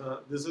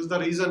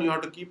you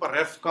have to keep a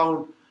ref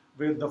count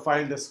with the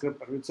file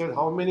descriptor, which says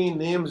how many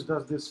names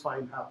does this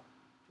file have.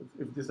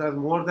 If this has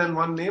more than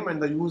one name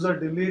and the user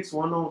deletes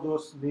one of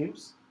those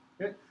names,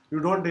 okay, you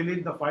don't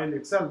delete the file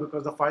itself,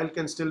 because the file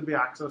can still be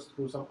accessed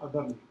through some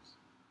other names.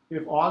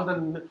 If all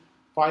the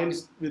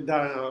files with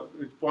the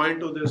point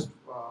to this,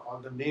 or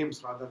the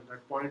names rather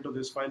that point to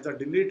this files are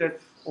deleted,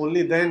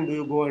 only then do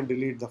you go and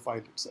delete the file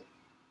itself.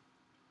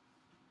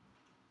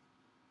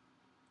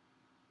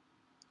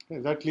 Okay,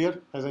 is that clear?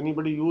 Has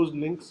anybody used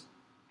links,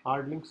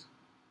 hard links?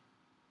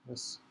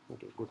 Yes.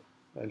 Okay, good.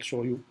 I'll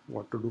show you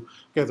what to do.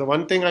 Okay, the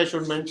one thing I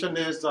should mention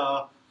is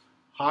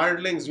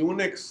hard links.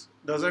 Unix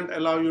doesn't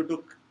allow you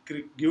to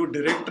give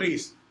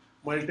directories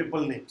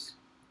multiple names.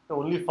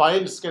 Only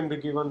files can be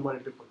given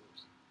multiple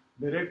names.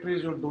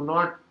 Directories you do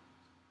not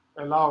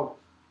allow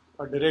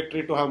a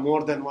directory to have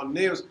more than one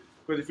names,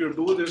 because if you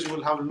do this, you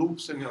will have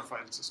loops in your file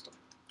system.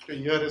 Okay,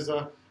 here is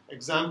an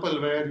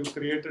example where you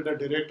created a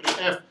directory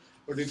F,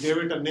 but you gave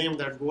it a name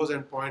that goes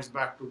and points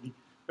back to D.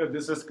 Okay,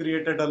 this has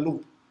created a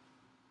loop.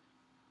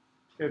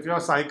 If you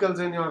have cycles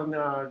in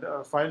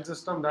your file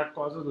system, that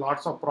causes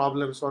lots of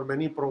problems for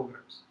many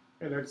programs.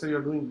 Okay, let's say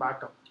you're doing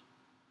backup.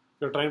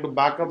 You're trying to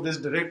back up this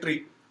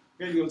directory.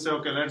 Okay, you'll say,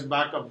 okay, let's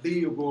back up D.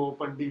 You go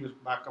open D, you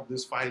back up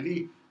this file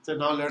E. Say,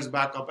 now let's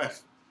back up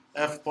F.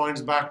 F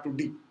points back to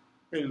D.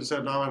 Okay, you'll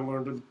say, now I'm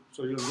going to,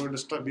 so you're going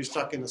to be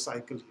stuck in a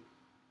cycle here.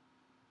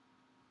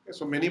 Okay,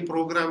 so many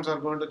programs are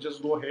going to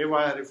just go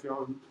haywire if you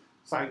have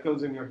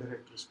cycles in your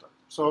directory structure.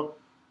 So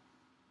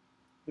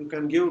you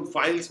can give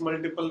files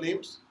multiple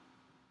names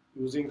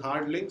using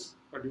hard links,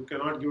 but you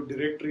cannot give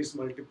directories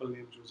multiple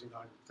names using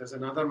hard links. There's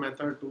another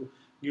method to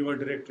give a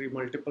directory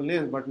multiple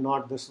names, but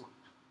not this one.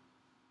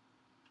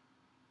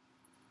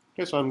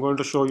 Okay, so I'm going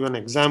to show you an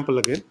example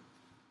again.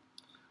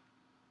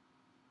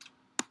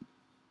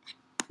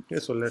 Okay,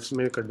 so let's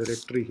make a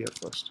directory here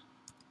first.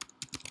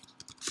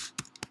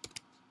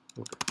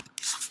 Okay.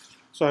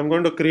 So I'm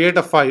going to create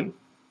a file.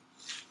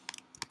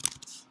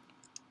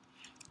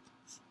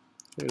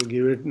 I'll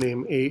give it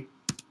name A.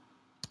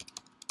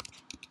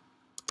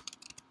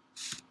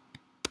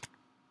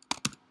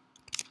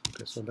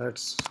 Okay, so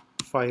that's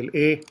file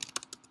A.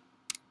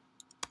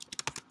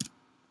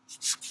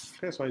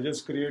 Okay, so I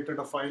just created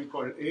a file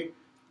called A. It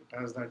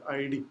has that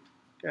ID,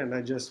 okay, and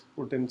I just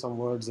put in some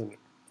words in it.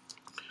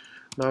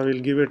 Now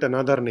we'll give it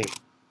another name.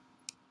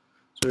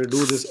 So we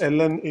do this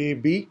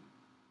lnab.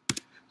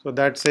 So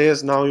that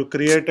says now you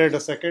created a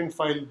second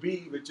file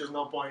B, which is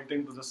now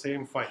pointing to the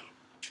same file.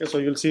 Okay, so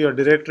you'll see your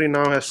directory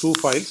now has two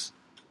files,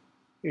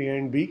 A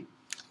and B.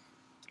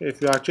 Okay,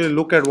 if you actually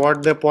look at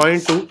what they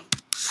point to,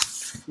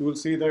 you will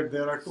see that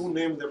there are two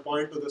names, they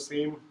point to the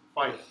same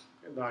file.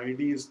 Okay, the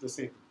ID is the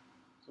same.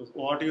 So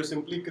what you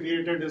simply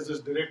created is this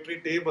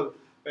directory table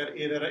where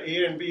there are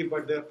A and B,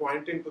 but they're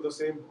pointing to the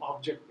same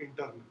object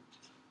internally.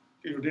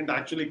 Okay, you didn't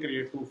actually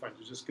create two files,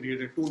 you just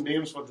created two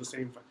names for the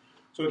same file.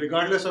 So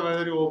regardless of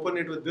whether you open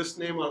it with this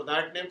name or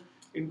that name,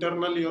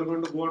 internally you're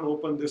going to go and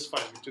open this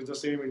file, which is the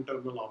same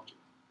internal object.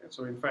 Okay,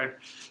 so in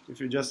fact,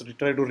 if you just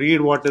try to read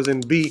what is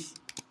in B,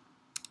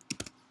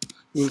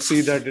 you'll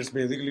see that it's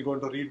basically going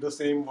to read the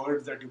same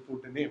words that you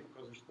put in A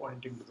because it's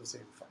pointing to the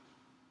same file.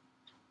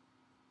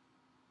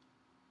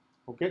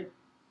 Okay,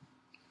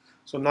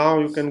 so now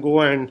you can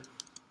go and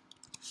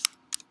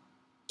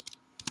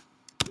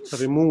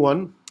remove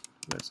one.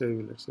 Let's say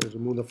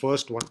remove the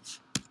first one.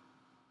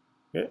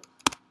 Okay,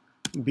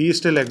 B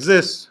still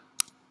exists.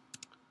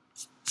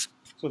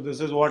 So this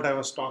is what I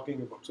was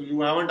talking about. So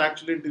you haven't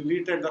actually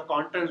deleted the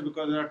contents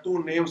because there are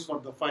two names for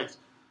the files.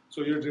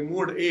 So you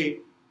removed A,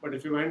 but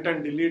if you went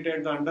and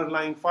deleted the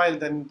underlying file,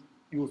 then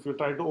if you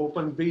try to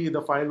open B,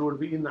 the file would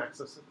be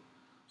inaccessible.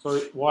 So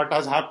what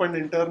has happened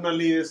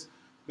internally is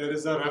there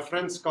is a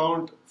reference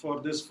count for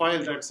this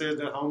file that says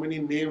that how many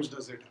names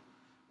does it have.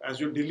 As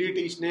you delete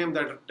each name,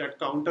 that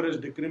counter is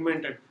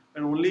decremented,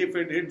 and only if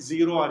it hits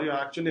 0 are you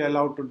actually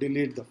allowed to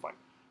delete the file.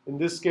 In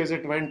this case,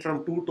 it went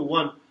from 2 to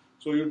 1,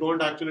 so you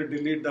don't actually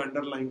delete the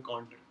underlying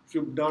content. If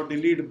you now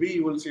delete B,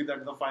 you will see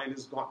that the file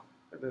is gone.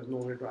 There's no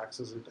way to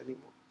access it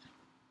anymore.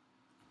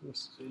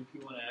 Yes. So if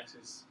you want to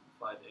access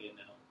file A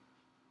now,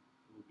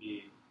 it would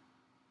be...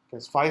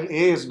 Because file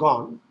A is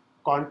gone,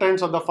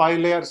 contents of the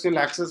file A are still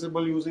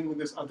accessible using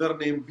this other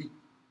name B.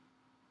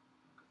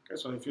 Okay,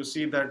 so if you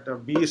see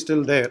that B is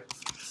still there,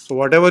 so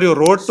whatever you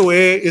wrote to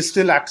A is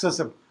still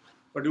accessible,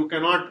 but you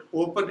cannot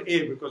open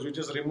A because you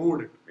just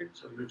removed it, right?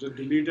 So you just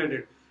deleted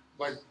it.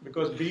 But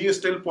because B is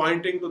still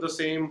pointing to the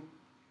same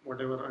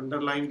whatever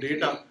underlying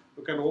data,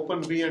 you can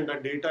open B and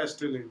that data is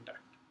still intact.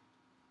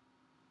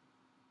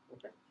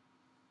 Okay.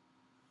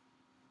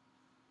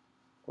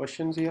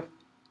 Questions here?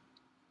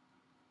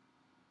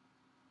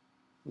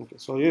 Okay,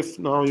 so if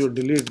now you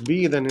delete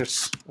B, then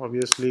it's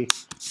obviously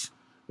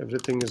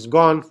everything is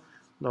gone.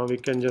 Now we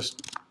can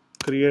just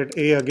create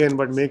A again,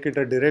 but make it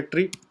a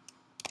directory.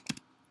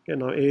 Okay,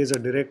 now A is a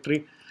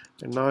directory,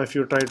 and now if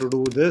you try to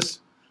do this,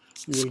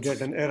 you will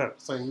get an error.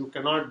 So you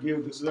cannot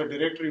give, this is a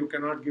directory, you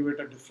cannot give it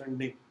a different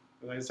name.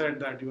 As I said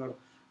that you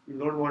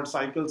don't want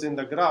cycles in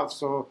the graph,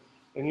 so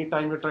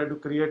anytime you try to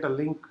create a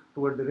link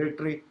to a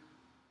directory,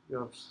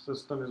 your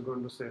system is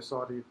going to say,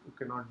 sorry, you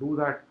cannot do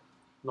that,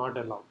 not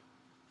allowed.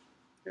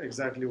 Okay,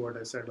 exactly what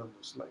I said on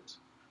those slides.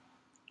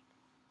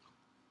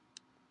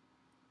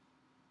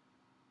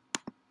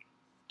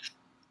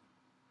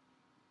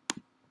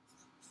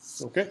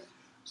 Okay,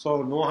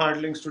 so no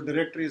hard links to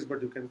directories,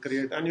 but you can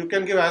create, and you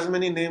can give as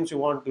many names you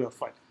want to your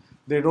file.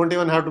 They don't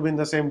even have to be in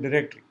the same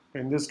directory.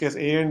 In this case,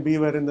 A and B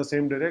were in the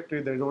same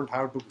directory, they don't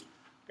have to be.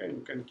 Okay,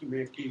 you can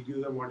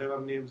give them whatever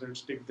names and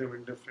stick them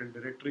in different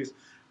directories,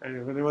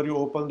 and whenever you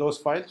open those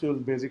files, you will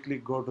basically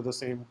go to the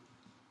same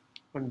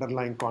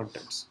underlying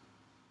contents.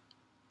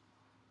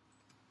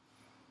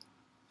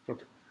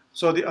 Okay,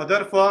 so the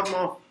other form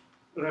of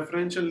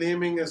referential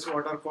naming is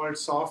what are called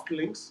soft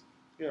links,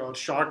 or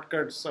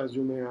shortcuts, as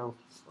you may have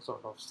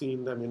sort of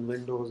seen them in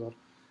Windows or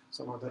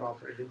some other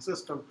operating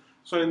system.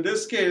 So in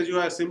this case, you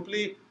are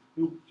simply,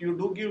 you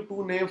do give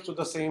two names to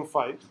the same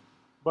file,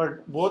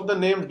 but both the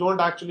names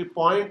don't actually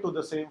point to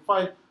the same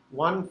file.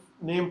 One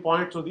name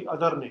points to the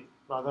other name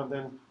rather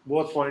than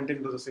both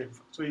pointing to the same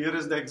file. So here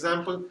is the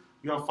example.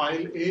 You have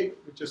file A,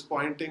 which is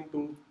pointing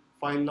to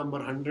file number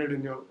 100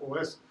 in your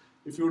OS.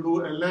 If you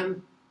do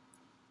ln,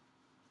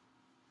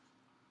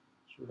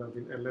 should have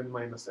been ln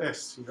minus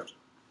s here.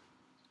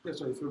 Okay,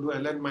 so if you do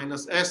ln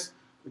minus s,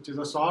 which is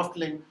a soft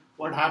link,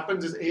 what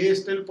happens is A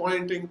is still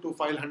pointing to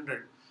file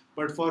 100.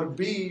 But for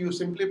B, you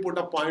simply put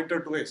a pointer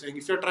to A, saying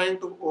if you're trying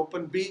to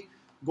open B,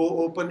 go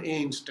open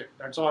A instead.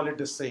 That's all it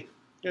is saying.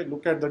 Okay,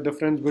 look at the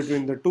difference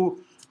between the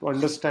two to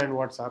understand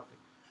what's happening.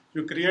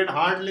 You create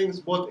hard links,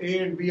 both A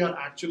and B are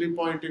actually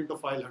pointing to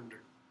file 100.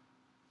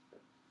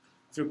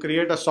 If you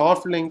create a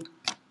soft link,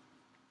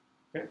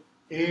 okay,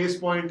 A is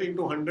pointing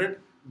to 100,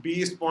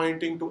 B is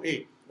pointing to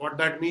A. What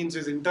that means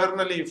is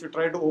internally, if you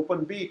try to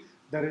open B,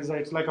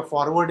 it's like a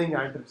forwarding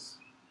address.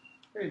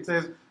 Okay, it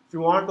says if you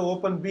want to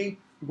open B,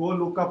 go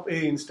look up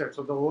A instead.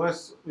 So the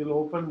OS will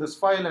open this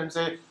file and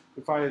say,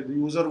 if the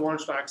user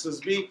wants to access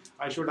B,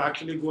 I should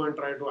actually go and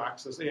try to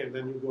access A, and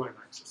then you go and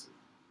access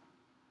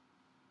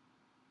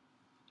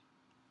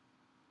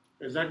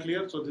it. Is that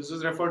clear? So this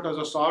is referred to as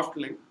a soft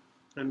link,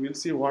 and we'll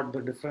see what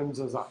the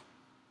differences are.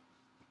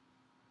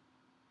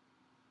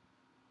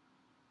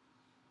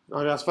 Now,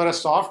 as far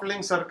as soft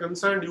links are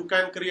concerned, you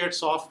can create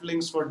soft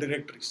links for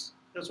directories.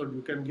 Okay, so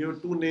you can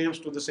give two names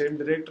to the same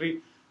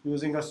directory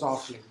using a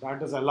soft link.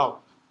 That is allowed.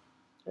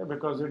 Okay,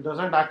 because it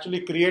doesn't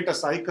actually create a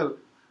cycle,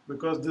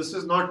 because this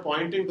is not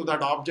pointing to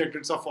that object,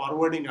 it's a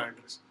forwarding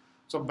address.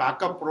 So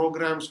backup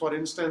programs, for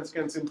instance,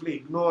 can simply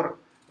ignore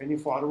any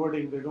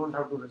forwarding, they don't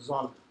have to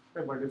resolve it.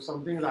 Okay, but if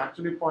something is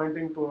actually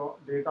pointing to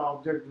a data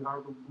object, you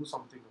have to do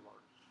something about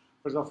it.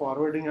 If it's a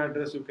forwarding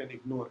address, you can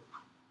ignore it.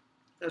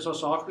 Okay, so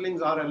soft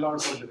links are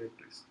allowed for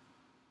directories.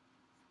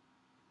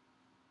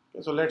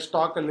 Okay, so let's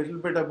talk a little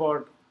bit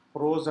about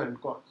pros and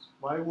cons.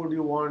 Why would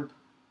you want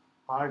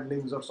hard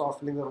links or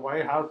soft links, or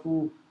why have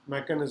two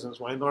mechanisms?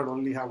 Why not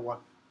only have one?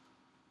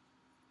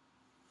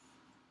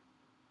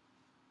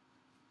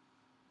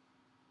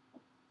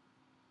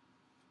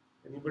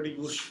 Anybody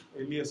use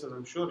aliases?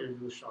 I'm sure you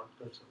use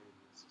shortcuts or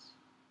aliases.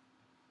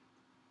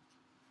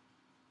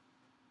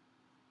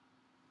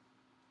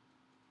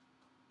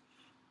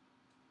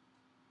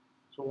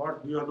 So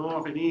what, do you know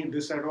of any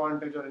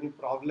disadvantage or any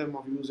problem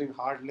of using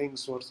hard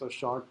links versus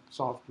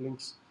soft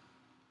links?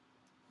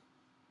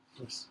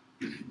 Yes.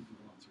 You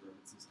want to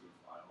references to a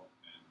file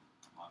and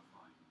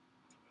modifying one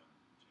of them,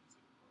 change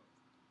it above.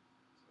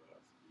 So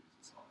that's we use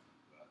a soft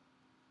link for that.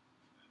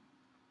 And then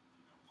if you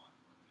don't want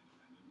more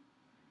independent,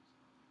 then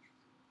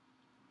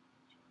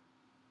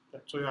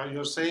use So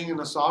you're saying in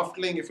a soft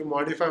link, if you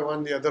modify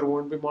one, the other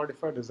won't be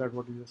modified. Is that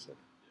what you just said?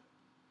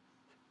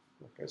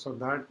 Okay, so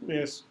that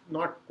is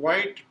not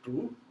quite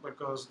true,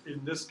 because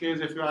in this case,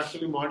 if you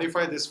actually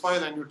modify this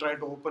file and you try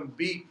to open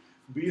B,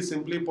 B is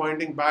simply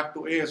pointing back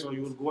to A, so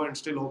you will go and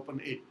still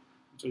open A.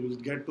 So you will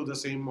get to the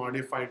same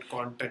modified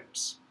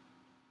contents.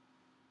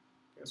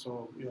 Okay,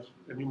 so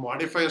when you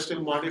modify, you're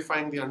still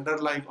modifying the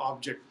underlying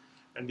object,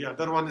 and the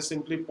other one is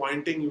simply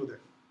pointing you there.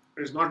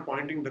 It's not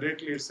pointing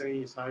directly, it's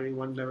saying it's having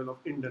one level of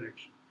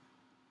indirection.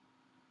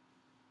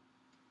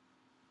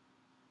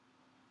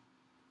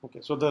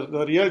 Okay, so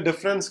the real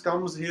difference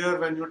comes here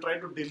when you try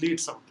to delete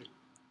something.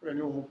 When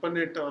you open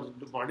it or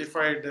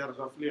modify it, they are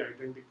roughly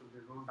identical.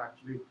 They don't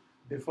actually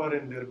differ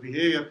in their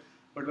behavior.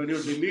 But when you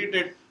delete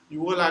it,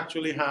 you will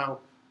actually have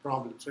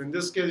problems. So in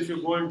this case, if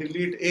you go and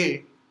delete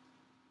A,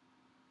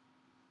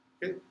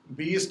 okay,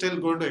 B is still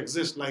going to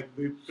exist like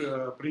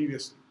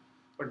previously.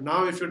 But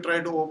now if you try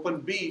to open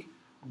B,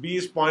 B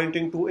is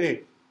pointing to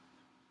A,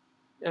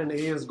 and A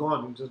is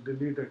gone. You just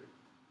delete it.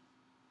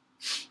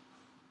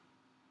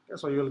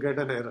 So you will get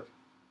an error.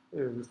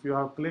 If you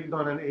have clicked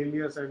on an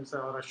alias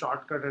or a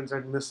shortcut and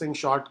said missing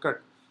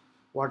shortcut,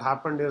 what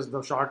happened is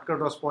the shortcut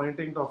was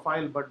pointing to a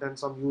file, but then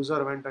some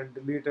user went and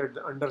deleted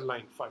the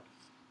underlying file.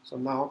 So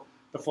now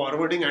the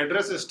forwarding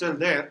address is still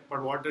there,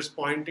 but what it's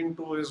pointing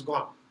to is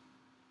gone.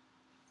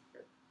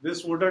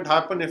 This wouldn't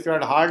happen if you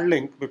had hard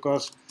link,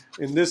 because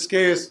in this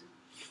case,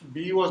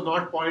 B was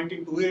not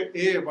pointing to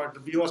A,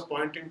 but B was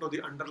pointing to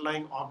the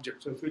underlying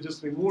object. So if you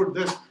just removed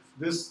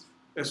this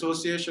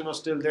association was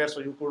still there,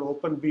 so you could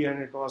open B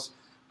and it was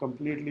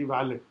completely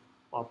valid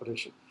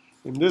operation.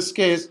 In this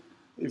case,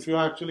 if you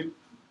actually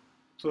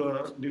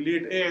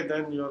delete A,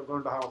 then you are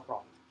going to have a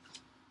problem.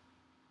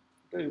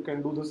 Okay, you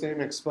can do the same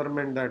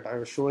experiment that I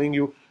was showing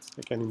you.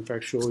 I can in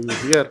fact show you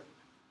here.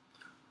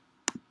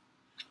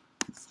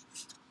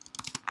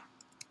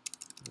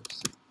 Let's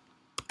see.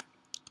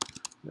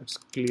 Let's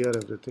clear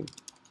everything.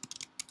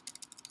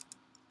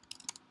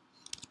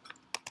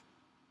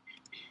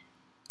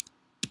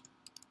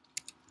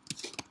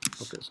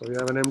 Okay, so we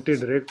have an empty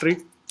directory.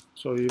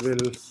 So we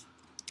will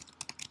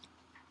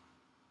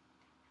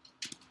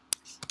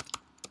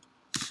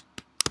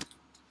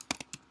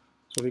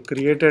we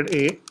created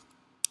A,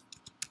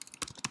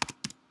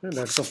 and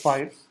that's a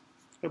file.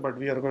 Okay, but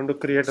we are going to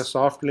create a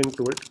soft link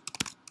to it.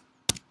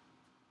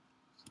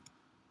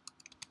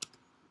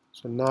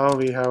 So now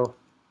we have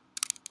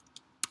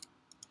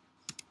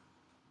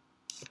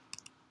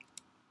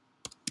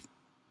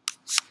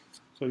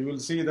so you will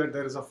see that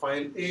there is a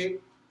file A,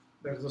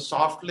 there is a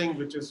soft link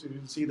which is, you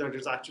will see that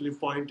it's actually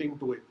pointing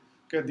to it.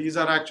 Okay, these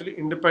are actually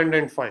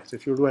independent files.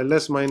 If you do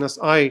ls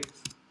 -i,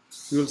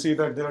 you will see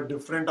that there are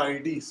different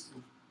IDs.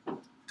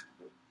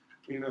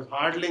 In a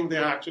hard link, they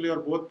actually are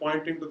both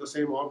pointing to the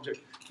same object.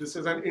 This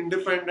is an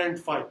independent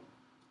file.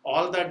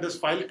 All that this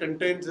file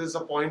contains is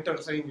a pointer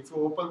saying, if you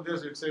open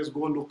this, it says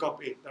go look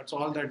up A. That's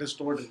all that is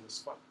stored in this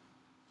file.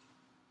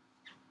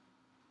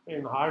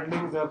 In hard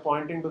links, they are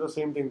pointing to the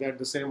same thing, that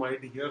the same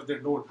ID. Here they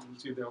don't. You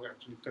see they have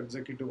actually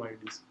consecutive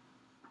IDs.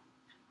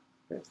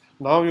 Okay.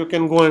 Now you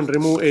can go and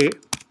remove A.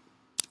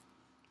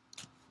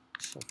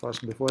 So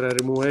first, before I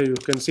remove A, you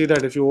can see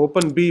that if you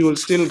open B, you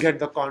will still get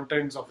the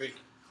contents of A,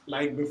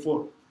 like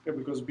before. Okay,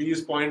 because B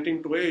is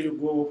pointing to A, you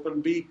go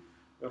open B,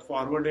 you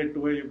forward it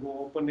to A, you go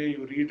open A,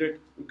 you read it,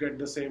 you get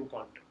the same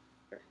content.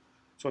 Okay.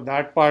 So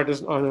that part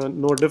is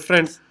no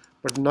different.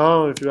 But now,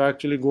 if you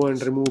actually go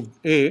and remove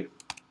A,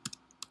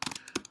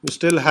 you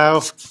still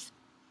have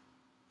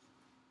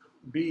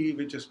B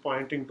which is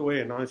pointing to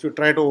A. Now if you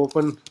try to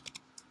open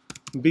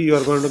B, you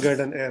are going to get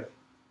an error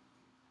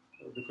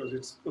because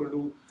it's going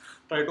to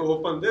try to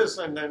open this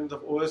and then the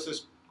OS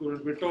is going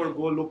to be told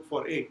go look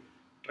for A.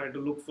 Try to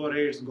look for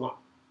A, it's gone.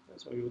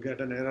 So you'll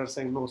get an error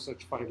saying no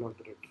such file or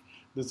directory.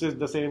 This is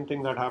the same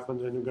thing that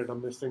happens when you get a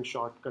missing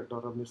shortcut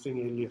or a missing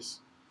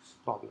alias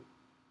problem,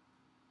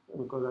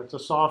 because that's a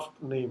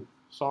soft name,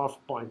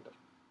 soft pointer.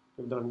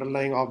 If the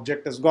underlying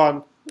object is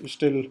gone,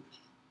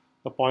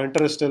 the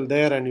pointer is still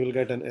there and you'll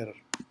get an error.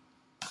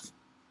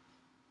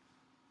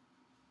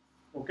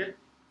 Okay,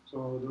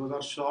 so those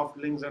are soft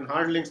links and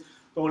hard links.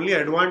 The only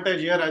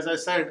advantage here, as I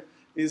said,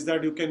 is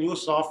that you can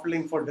use soft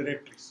link for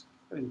directories.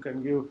 You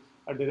can give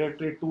a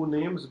directory 2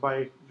 names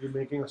by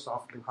making a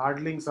soft link.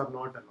 Hard links are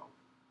not allowed.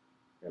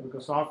 Okay,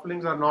 because soft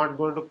links are not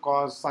going to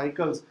cause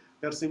cycles.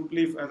 They're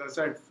simply, as I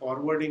said,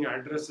 forwarding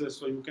addresses,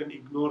 so you can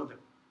ignore them.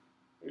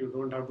 You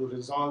don't have to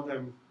resolve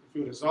them. If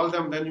you resolve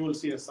them, then you will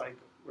see a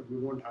cycle, but you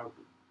don't have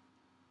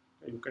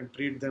to. You can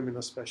treat them in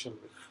a special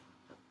way.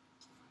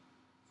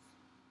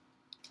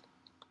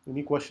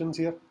 Any questions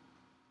here?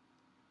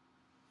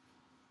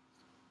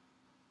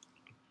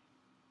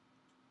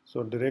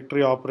 So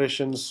directory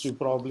operations, you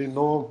probably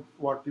know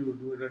what you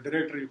do in a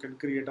directory. You can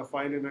create a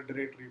file in a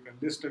directory, you can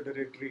list a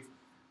directory.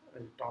 I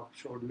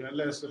showed you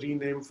ls,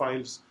 rename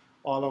files,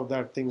 all of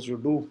that things you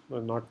do.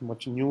 Not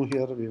much new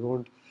here. We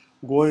won't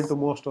go into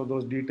most of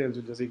those details.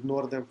 You just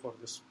ignore them for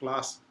this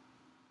class.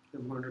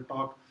 I'm going to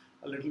talk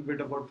a little bit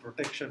about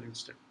protection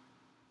instead.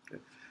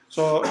 Okay.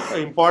 So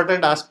an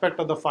important aspect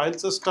of the file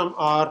system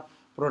are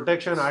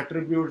protection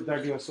attributes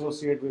that you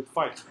associate with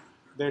files.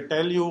 They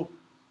tell you,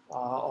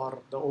 or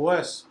the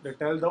OS, they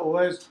tell the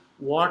OS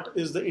what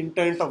is the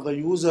intent of the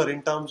user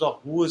in terms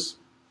of who is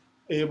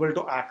able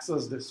to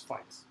access these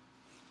files.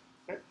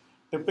 Okay.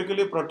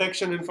 Typically,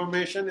 protection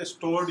information is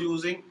stored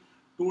using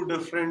 2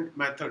 different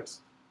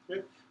methods.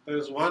 Okay. There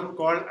is one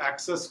called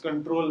access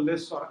control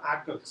lists or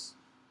ACLs.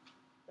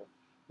 Okay.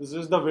 This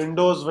is the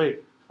Windows way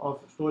of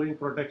storing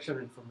protection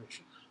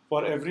information.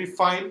 For every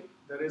file,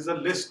 there is a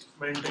list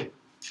maintained.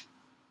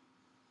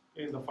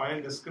 In the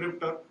file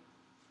descriptor,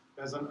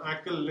 there's an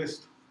ACL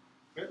list,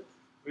 okay,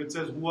 which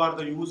says who are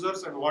the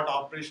users and what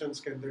operations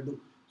can they do.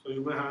 So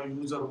you may have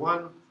user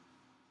 1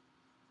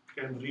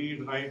 can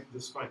read, write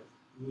this file.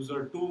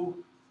 User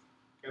 2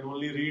 can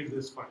only read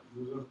this file.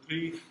 User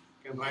 3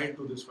 can write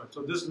to this file.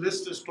 So this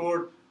list is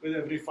stored with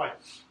every file.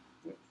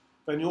 Okay.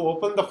 When you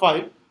open the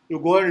file, you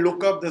go and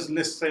look up this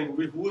list saying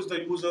who is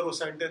the user who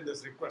sent in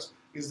this request.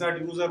 Is that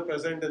user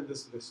present in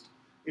this list?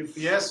 If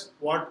yes,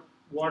 what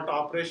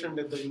operation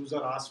did the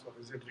user ask for?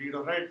 Is it read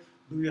or write?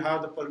 Do you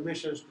have the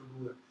permissions to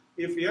do that?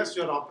 If yes,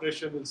 your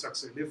operation will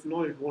succeed. If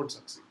no, it won't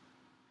succeed.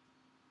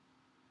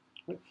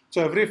 Okay.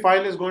 So every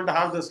file is going to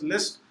have this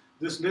list.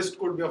 This list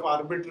could be of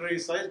arbitrary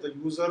size. The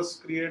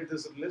users create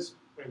this list,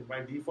 and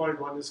by default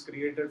one is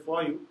created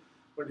for you,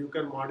 but you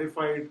can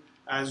modify it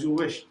as you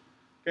wish.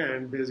 Okay,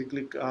 and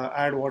basically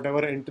add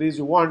whatever entries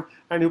you want,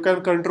 and you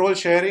can control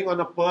sharing on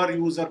a per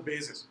user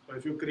basis. So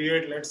if you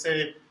create, let's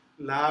say,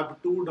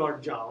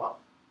 lab2.java,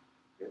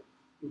 okay,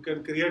 you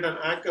can create an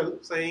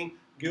ACL saying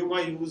give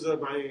my user,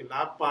 my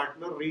lab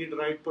partner, read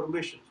write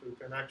permission. So you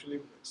can actually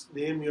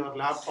name your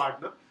lab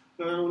partner.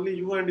 So only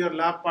you and your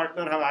lab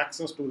partner have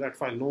access to that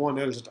file. No one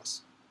else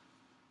does.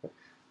 Okay.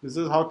 This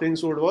is how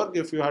things would work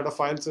if you had a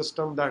file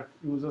system that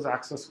uses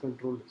access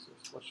control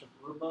lists. Question.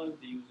 What about if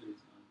the user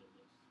is not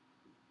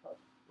the list?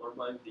 What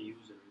about if the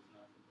user is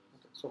not the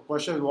list? Okay. So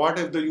question is, what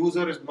if the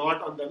user is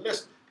not on the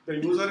list? The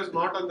user is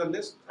not on the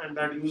list and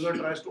that user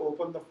tries to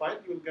open the file,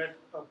 you will get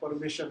a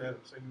permission error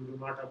saying you do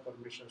not have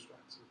permissions to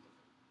access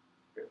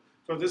the file. Okay.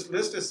 So this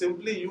list is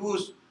simply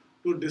used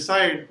to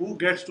decide who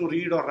gets to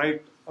read or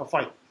write a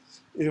file.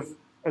 If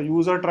a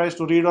user tries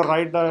to read or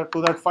write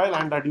to that file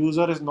and that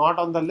user is not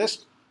on the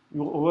list,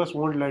 OS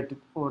won't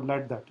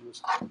let that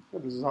use.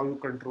 Okay, this is how you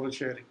control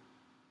sharing.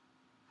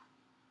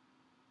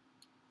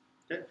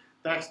 Okay,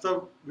 that's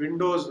the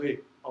Windows way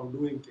of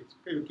doing things.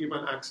 Okay, you keep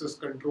an access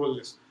control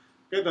list.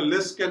 Okay, the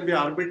list can be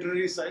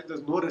arbitrary size.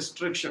 There's no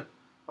restriction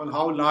on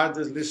how large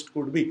this list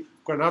could be. You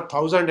can have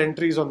 1,000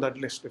 entries on that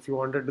list if you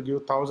wanted to give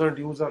 1,000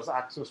 users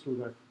access to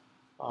that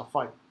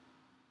file,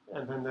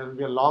 and then there will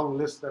be a long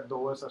list that the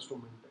OS has to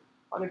maintain.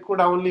 Or it could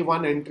have only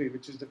one entry,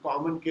 which is the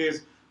common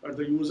case where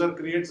the user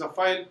creates a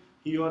file,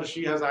 he or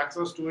she has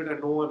access to it,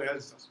 and no one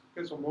else does.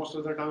 Okay, so most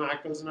of the time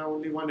hackers have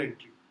only one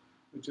entry,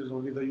 which is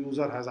only the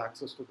user has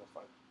access to the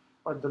file.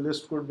 But the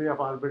list could be of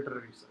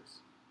arbitrary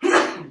size.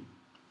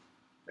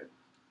 Okay.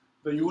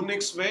 The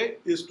Unix way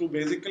is to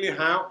basically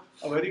have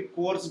a very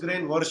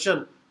coarse-grained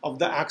version of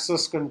the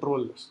access control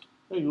list.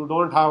 Okay, you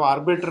don't have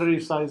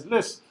arbitrary size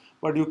lists,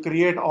 but you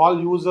create all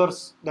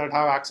users that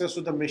have access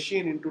to the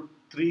machine into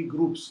 3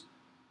 groups.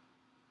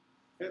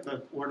 Okay,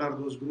 what are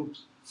those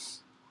groups?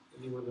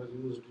 Anyone has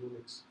used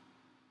Unix,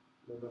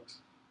 Linux?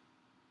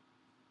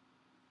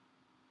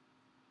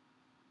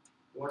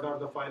 What are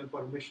the file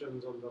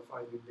permissions on the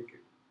file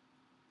indicate?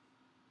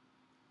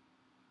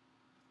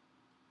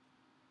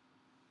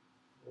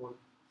 One.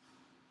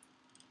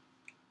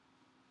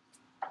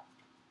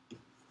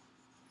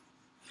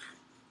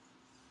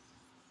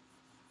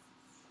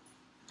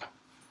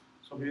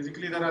 So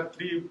basically there are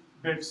 3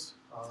 bits,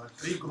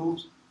 3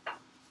 groups.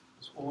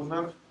 It's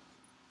owner,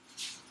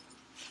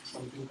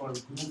 something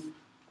called group,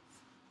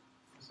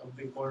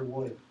 something called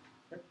world.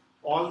 Okay.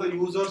 All the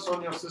users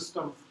on your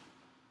system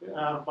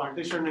are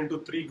partitioned into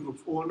 3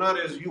 groups. Owner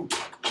is you,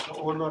 the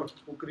owner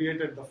who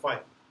created the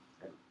file.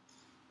 Okay.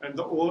 And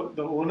the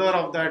owner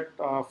of that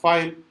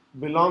file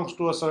belongs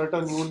to a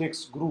certain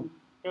Unix group.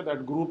 Okay.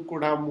 That group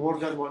could have more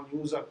than one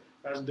user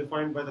as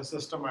defined by the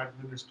system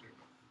administrator.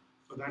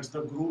 So that's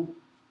the group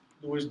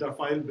to which the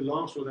file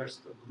belongs to. That's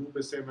the group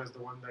is same as the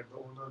one that the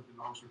owner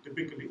belongs to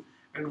typically.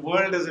 And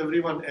world is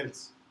everyone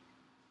else.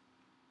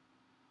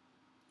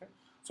 Okay.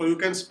 So you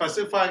can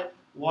specify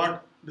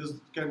what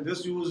can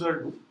this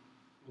user do,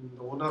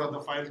 the owner of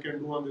the file can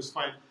do on this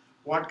file,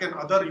 what can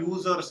other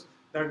users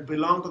that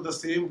belong to the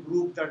same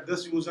group that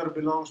this user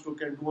belongs to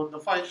can do on the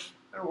file,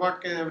 and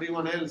what can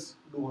everyone else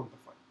do on the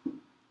file.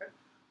 Okay.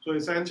 So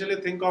essentially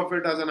think of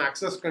it as an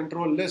access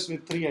control list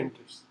with 3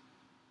 entries.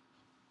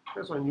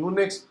 Okay. So in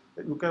Unix,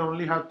 you can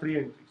only have 3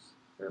 entries.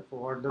 Okay. So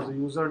what does the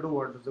user do,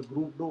 what does the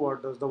group do,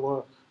 what does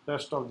the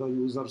rest of the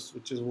users,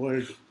 which is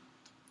world, do.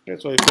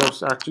 Okay. So if you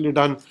have actually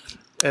done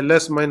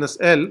ls minus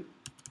l,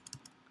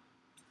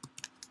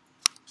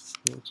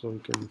 so we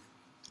can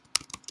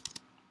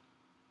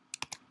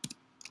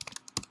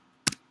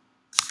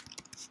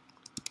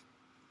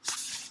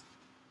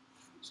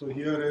so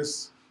here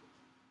is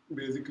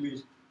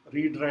basically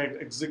read, write,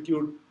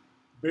 execute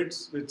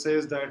bits, which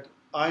says that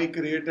I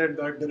created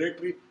that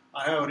directory.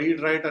 I have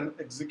read, write, and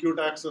execute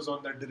access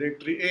on that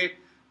directory A.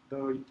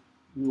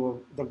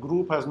 The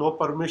group has no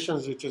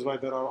permissions, which is why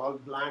there are all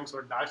blanks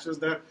or dashes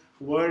there.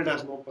 World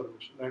has no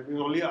permission. That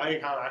means only I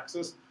have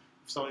access.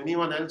 So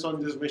anyone else on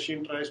this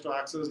machine tries to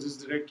access this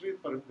directory,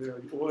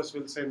 the OS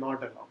will say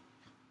not allowed.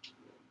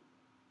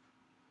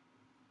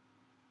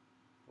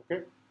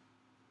 Okay.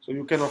 So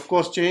you can of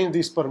course change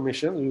these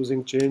permissions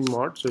using change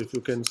mod. So if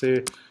you can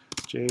say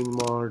change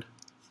mod,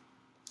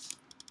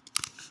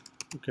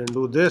 you can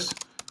do this,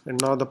 and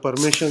now the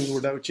permissions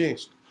would have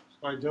changed.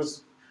 So I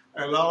just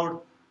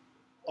allowed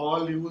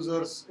all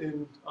users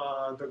in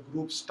the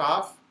group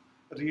staff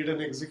read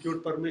and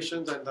execute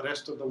permissions, and the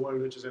rest of the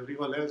world, which is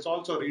everyone else,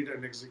 also read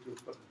and execute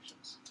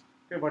permissions.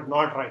 Okay, but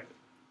not write.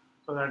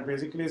 So that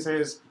basically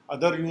says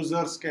other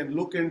users can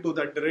look into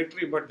that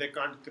directory, but they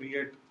can't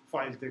create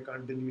files, they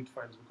can't delete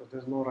files because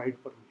there's no write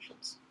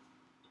permissions.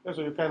 Okay,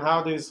 so you can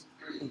have these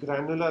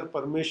granular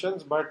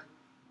permissions, but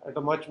at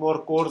a much more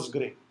coarse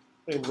grain.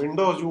 In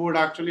Windows, you would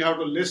actually have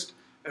to list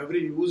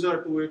every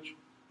user to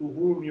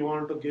whom you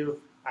want to give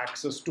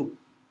access to.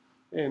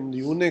 In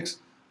Unix,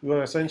 you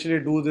essentially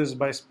do this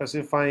by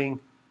specifying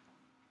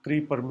 3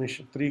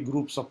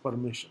 groups of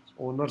permissions: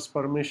 owners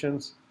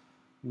permissions,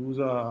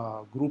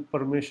 user group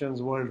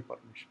permissions, world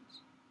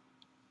permissions.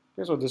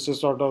 Okay, so this is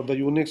sort of the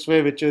Unix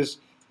way, which is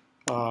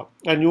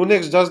and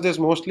Unix does this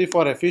mostly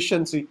for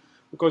efficiency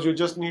because you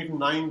just need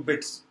 9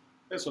 bits.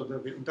 Okay, so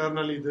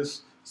internally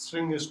this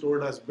string is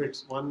stored as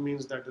bits. 1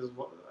 means that is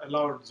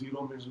allowed,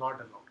 0 means not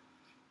allowed.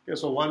 Okay,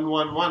 so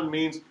 111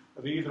 means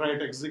read,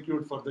 write,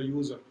 execute for the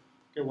user.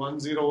 Okay,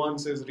 101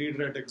 says read,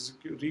 write,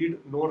 execute, read,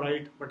 no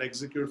write, but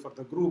execute for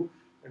the group,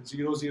 and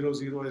 000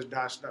 is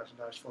dash, dash,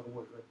 dash for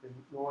world, right?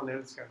 No one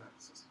else can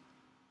access.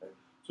 Okay?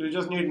 So you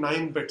just need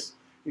 9 bits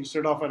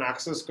instead of an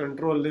access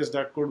control list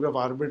that could be of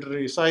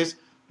arbitrary size.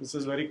 This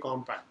is very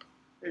compact.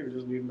 Okay, you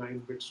just need 9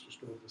 bits to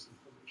store this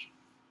information.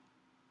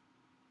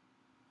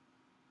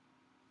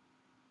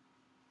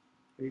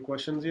 Any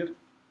questions here?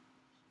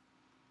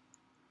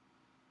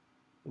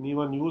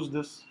 Anyone use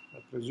this?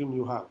 I presume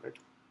you have, right?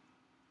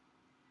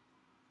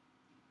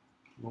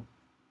 No.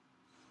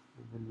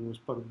 Anyone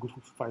used per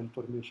group file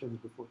permissions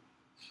before?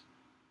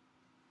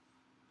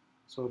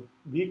 So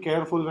be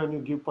careful when you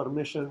give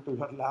permission to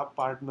your lab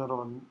partner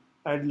on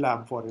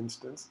EdLab, for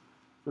instance.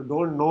 If you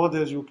don't know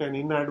this, you can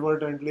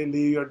inadvertently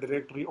leave your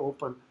directory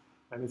open.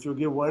 And if you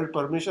give word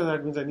permission,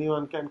 that means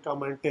anyone can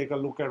come and take a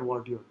look at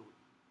what you're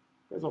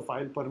doing. Okay, so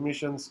file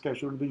permissions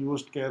should be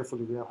used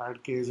carefully. We have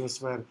had cases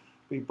where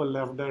people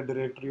left their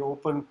directory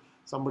open,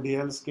 somebody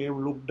else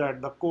came, looked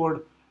at the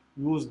code,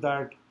 used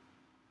that,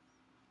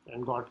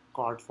 and got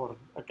caught for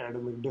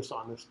academic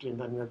dishonesty. And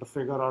then we had to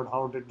figure out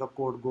how did the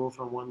code go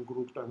from one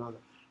group to another.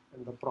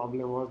 And the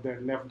problem was they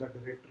had left the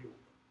directory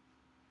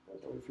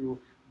open. So if you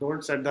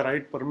don't set the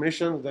right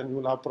permissions, then you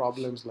will have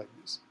problems like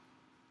this.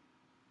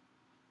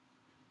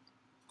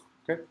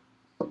 Okay.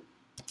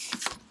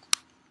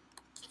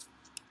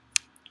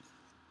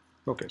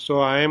 Okay,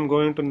 so I am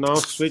going to now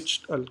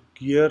switch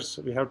gears.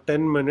 We have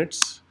 10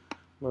 minutes.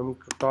 I'm going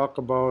to talk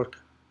about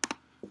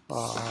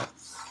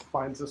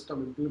file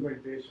system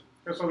implementation.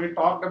 Okay, so we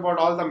talked about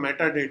all the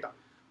metadata,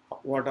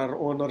 what are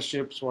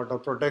ownerships, what are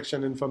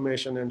protection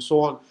information, and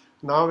so on.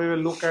 Now we will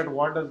look at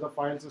what does the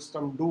file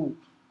system do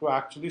to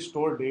actually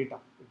store data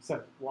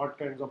itself, what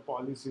kinds of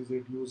policies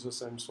it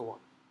uses, and so on.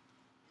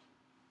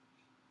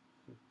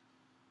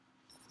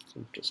 It's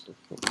interesting.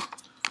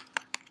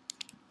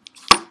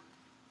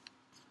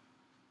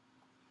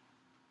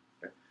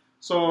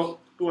 So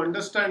to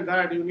understand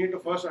that, you need to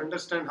first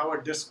understand how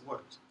a disk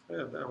works.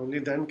 Only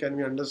then can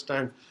we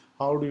understand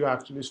how do you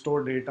actually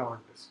store data on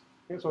disk.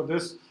 Okay, so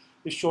this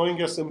is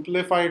showing a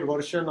simplified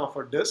version of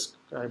a disk.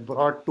 I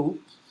brought two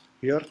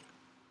here.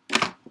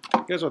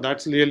 Okay, so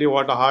that's really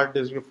what a hard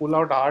disk. You pull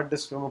out a hard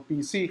disk from a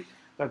PC,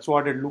 that's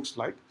what it looks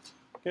like.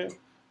 Okay,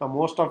 now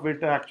most of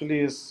it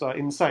actually is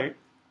inside.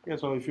 Okay,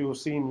 so if you've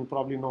seen, you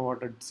probably know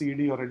what a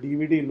CD or a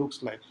DVD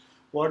looks like.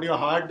 What your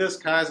hard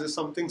disk has is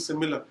something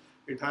similar.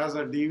 It has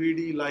a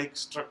DVD-like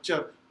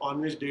structure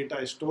on which data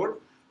is stored,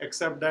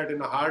 except that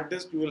in a hard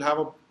disk, you will have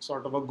a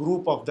sort of a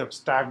group of them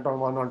stacked on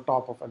one on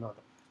top of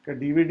another. Okay,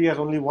 DVD has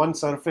only one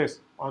surface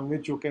on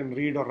which you can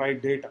read or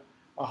write data.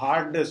 A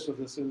hard disk, so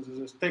this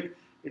is thick,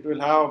 it will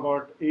have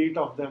about 8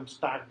 of them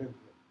stacked in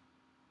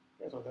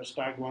here. Okay, so they're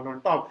stacked one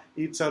on top.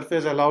 Each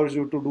surface allows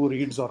you to do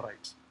reads or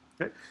writes.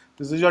 Okay,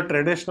 this is your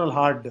traditional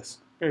hard disk.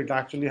 Okay, it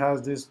actually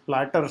has these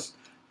platters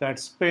that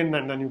spin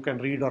and then you can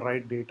read or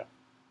write data.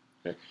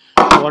 Okay.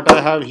 What I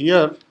have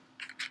here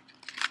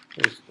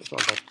is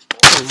sort of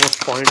almost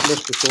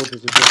pointless to show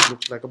this, it just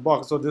looks like a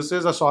box. So this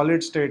is a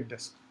solid state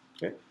disk,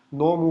 okay?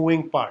 No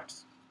moving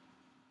parts.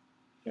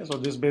 Okay. So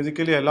this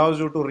basically allows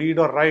you to read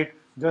or write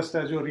just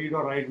as you read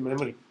or write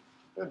memory.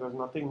 Okay. There's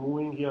nothing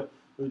moving here.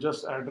 You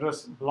just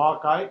address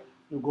block I,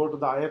 you go to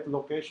the ith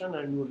location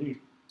and you read.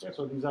 Okay.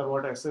 So these are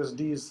what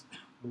SSDs.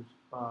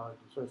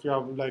 So if you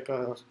have like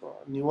a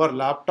newer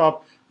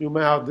laptop, you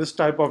may have this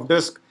type of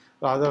disk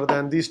rather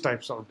than these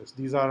types of disks.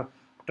 These are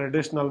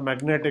traditional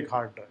magnetic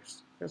hard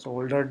drives. Okay, so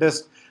older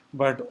disk,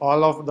 but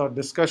all of the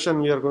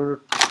discussion we are going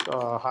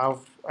to have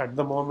at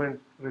the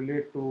moment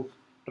relate to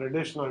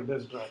traditional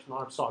disk drives,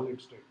 not solid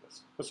state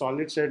disks. The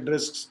solid state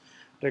disks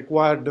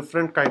require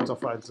different kinds of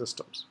file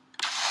systems.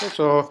 Okay,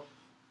 so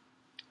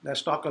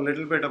let's talk a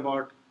little bit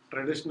about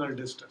traditional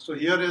disk drives. So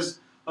here is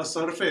a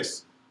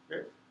surface,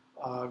 okay,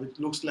 which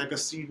looks like a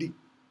CD.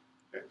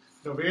 Okay.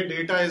 The way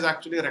data is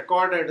actually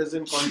recorded is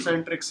in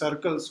concentric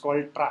circles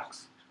called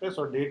tracks. Okay.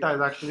 So data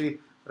is actually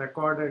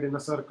recorded in a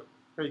circle.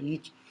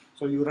 Okay.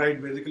 So you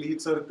write basically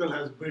each circle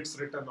has bits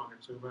written on it.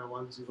 So you have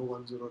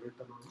 1010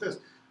 written on this,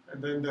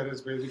 and then there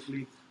is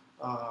basically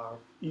so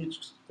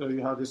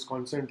you have these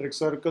concentric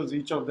circles.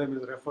 Each of them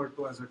is referred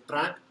to as a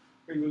track.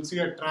 Okay. You will see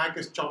a track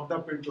is chopped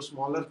up into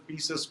smaller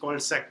pieces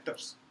called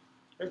sectors.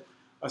 Okay.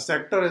 A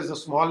sector is the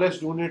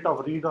smallest unit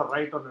of read or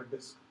write on a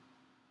disk.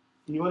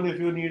 Even if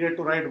you needed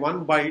to write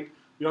 1 byte,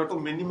 you have to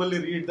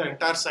minimally read the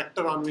entire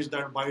sector on which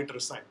that byte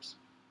resides.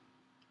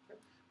 Okay.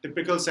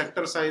 Typical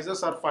sector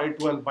sizes are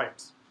 512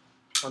 bytes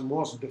on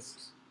most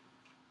disks.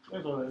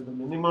 Okay. So the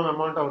minimum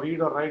amount of read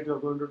or write you're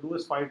going to do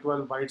is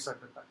 512 bytes at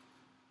a time.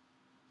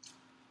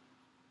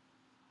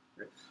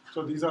 Okay.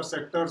 So these are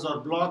sectors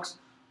or blocks.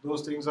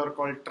 Those things are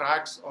called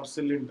tracks or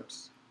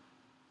cylinders.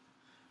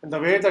 And the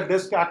way the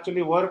disk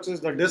actually works is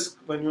the disk,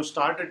 when you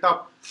start it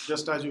up,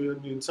 just as you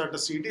insert a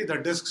CD, the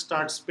disk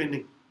starts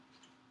spinning.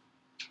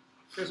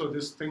 Okay, so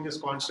this thing is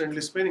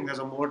constantly spinning. There's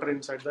a motor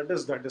inside the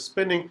disk that is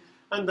spinning,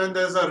 and then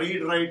there's a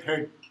read-write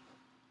head.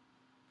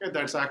 Okay,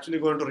 that's actually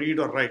going to read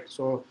or write.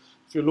 So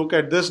if you look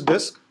at this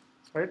disk,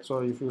 right? So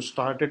if you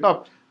start it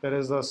up, there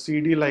is a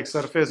CD-like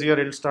surface here.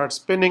 It'll start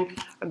spinning,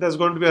 and there's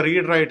going to be a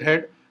read-write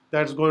head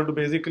that's going to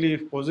basically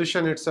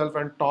position itself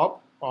on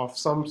top of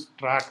some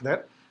track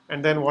there.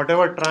 And then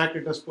whatever track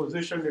it has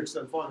positioned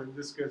itself on, in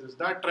this case is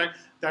that track,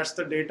 that's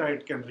the data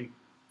it can read.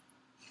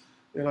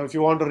 You know, if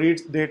you want to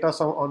read data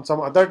on some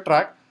other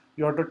track,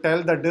 you have to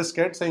tell the disk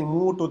head saying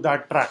move to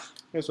that track.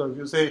 Okay, so if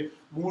you say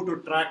move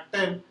to track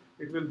 10,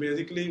 it will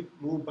basically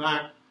move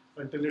back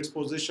until it's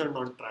positioned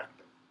on track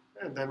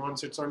 10. And then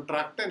once it's on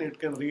track 10, it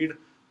can read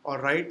or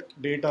write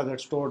data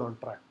that's stored on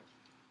track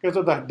 10. Okay,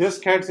 so the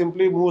disk head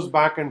simply moves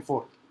back and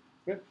forth.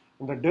 Okay,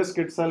 and the disk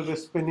itself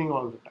is spinning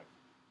all the time.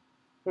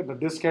 Okay, the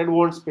disk head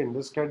won't spin.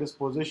 Disk head is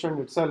positioned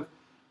itself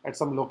at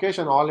some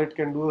location. All it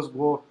can do is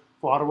go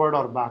forward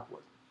or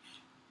backward.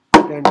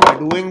 And by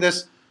doing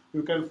this,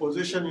 you can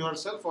position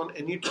yourself on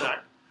any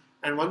track.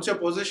 And once you're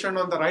positioned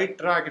on the right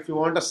track, if you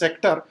want a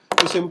sector,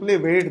 you simply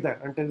wait there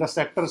until the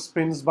sector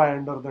spins by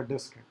under the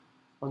disk head.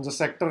 Once the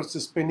sector is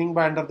spinning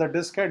by under the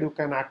disk head, you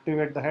can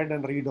activate the head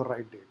and read or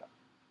write data.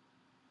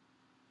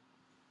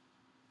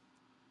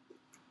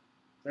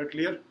 Is that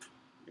clear?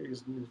 We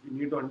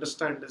need to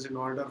understand this in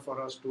order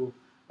for us to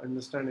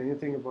understand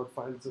anything about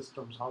file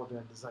systems, how they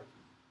are designed.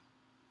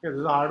 Okay, this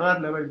is hardware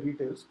level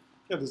details.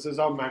 Okay, this is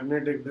how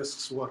magnetic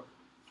disks work.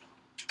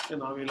 Okay,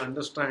 now we'll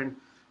understand.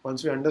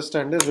 Once we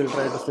understand this, we'll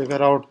try to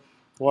figure out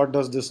what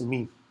does this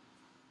mean.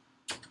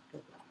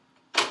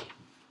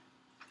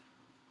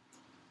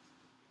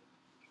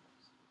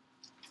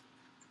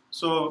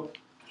 So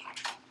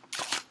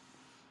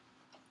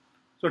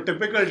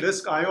typical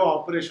disk I/O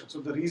operation. So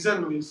the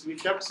reason we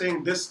kept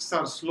saying disks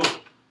are slow.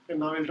 Okay,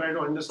 now we'll try to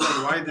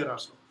understand why they are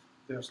slow.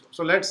 They are slow.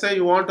 So let's say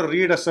you want to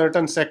read a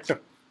certain sector.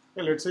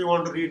 Okay, let's say you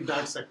want to read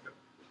that sector.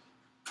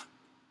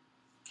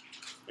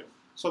 Okay.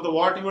 So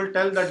what you will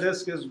tell the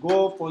disk is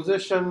go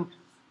position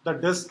the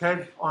disk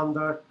head on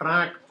the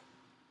track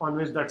on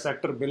which that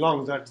sector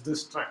belongs. That's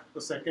this track,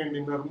 the second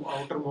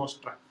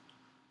outermost track.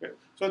 Okay.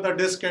 So the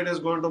disk head is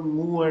going to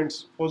move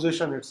and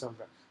position itself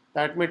there.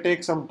 That may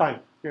take some time.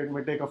 Okay. It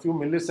may take a few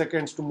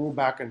milliseconds to move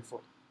back and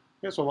forth.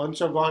 Okay. So once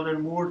you've gone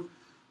and moved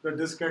the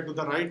disk head to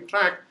the right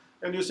track,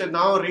 and you say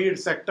now read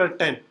sector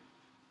 10.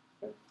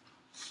 Okay.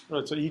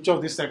 Right, so each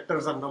of these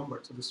sectors are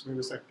numbered. So this may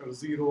be sector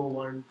 0,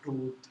 1,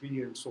 2,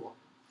 3, and so on.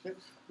 Okay.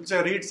 We'll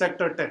say read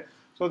sector 10.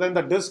 So then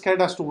the disk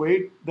head has to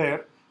wait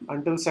there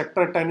until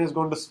sector 10 is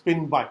going to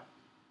spin by.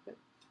 Okay.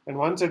 And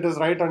once it is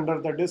right under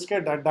the disk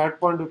head, at that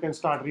point you can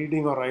start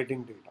reading or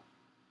writing data.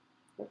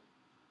 Okay.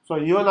 So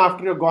even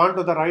after you've gone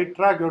to the right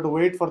track, you have to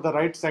wait for the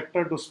right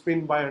sector to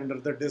spin by under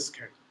the disk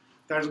head.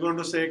 That's going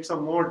to take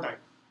some more time.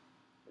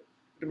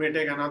 It may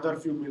take another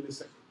few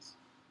milliseconds.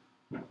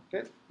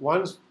 Okay.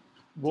 Once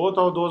both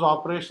of those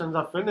operations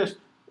are finished,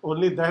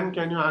 only then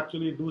can you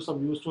actually do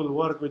some useful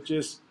work, which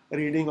is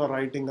reading or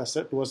writing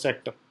to a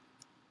sector.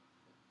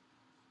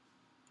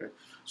 Okay.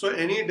 So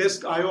any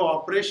disk I/O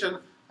operation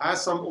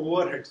has some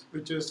overheads,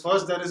 which is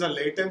first there is a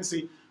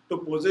latency to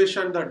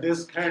position the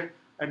disk head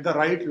at the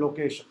right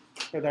location.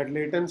 Okay. That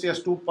latency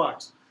has two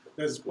parts.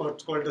 There's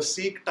what's called the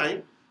seek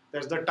time.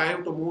 There's the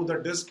time to move the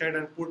disk head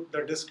and put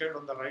the disk head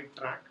on the right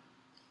track.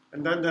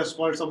 And then there's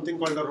something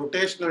called the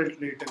rotational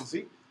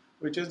latency,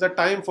 which is the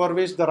time for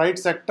which the right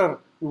sector,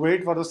 you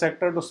wait for the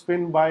sector to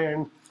spin by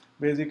and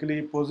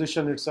basically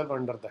position itself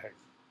under the head.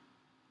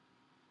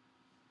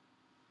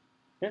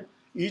 Okay.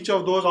 Each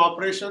of those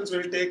operations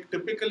will take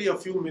typically a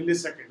few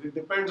milliseconds. It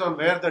depends on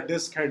where the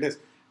disk head is.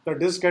 If the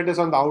disk head is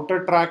on the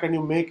outer track and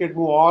you make it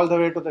move all the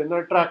way to the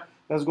inner track,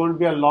 there's going to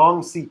be a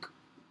long seek.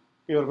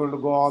 You're going to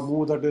go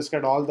move the disk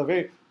head all the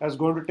way. That's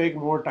going to take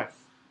more time.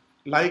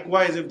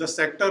 Likewise, if the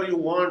sector you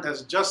want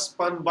has just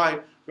spun by,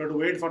 you have to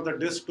wait for the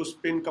disk to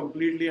spin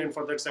completely and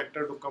for that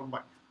sector to come by.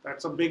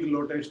 That's a big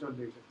rotational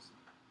latency.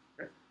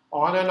 Okay.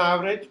 On an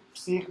average,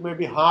 seek may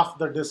be half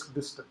the disk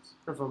distance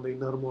from the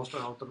innermost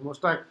and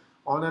outermost track.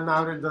 On an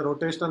average, the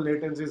rotational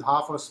latency is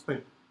half a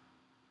spin.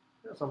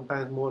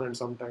 Sometimes more and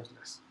sometimes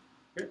less.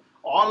 Okay.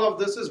 All of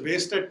this is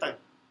wasted time.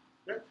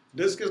 Okay.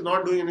 Disk is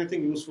not doing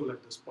anything useful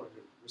at this point.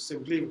 It's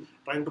simply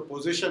trying to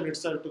position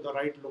itself to the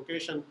right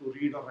location to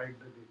read or write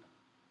the data.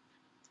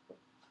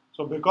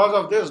 So because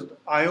of this,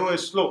 I/O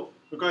is slow,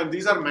 because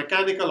these are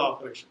mechanical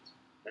operations.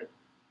 Okay?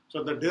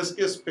 So the disk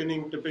is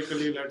spinning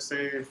typically, let's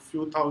say, a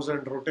few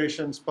thousand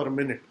rotations per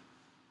minute.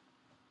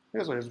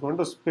 Okay, so it's going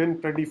to spin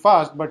pretty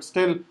fast, but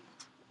still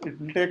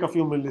it will take a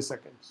few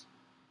milliseconds.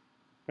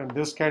 And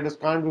this head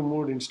can't be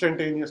moved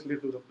instantaneously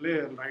to the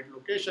right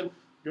location.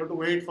 You have to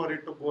wait for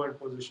it to go and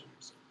position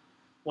itself.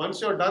 Once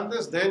you've done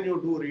this, then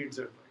you do reads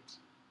and writes.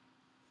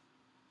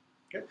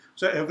 Okay?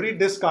 So every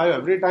disk I/O,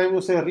 every time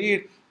you say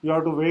read, you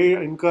have to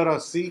incur a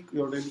seek,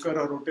 you have to incur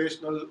a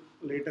rotational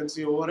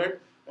latency overhead,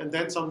 and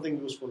then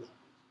something useful happens.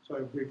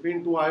 So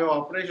between two I/O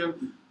operations,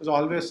 there's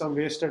always some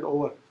wasted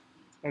overhead.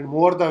 And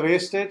more the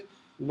wastage,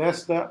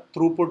 less the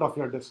throughput of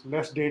your disk,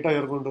 less data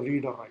you're going to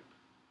read or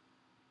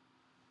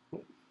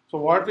write. So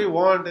what we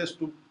want is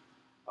to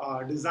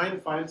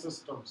design file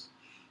systems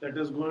that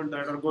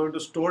are going to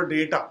store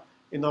data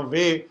in a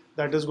way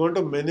that is going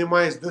to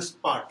minimize this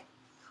part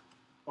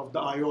of the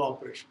I/O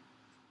operation.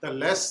 The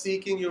less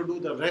seeking you do,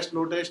 the less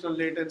rotational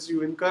latency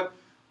you incur,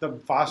 the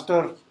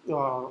faster,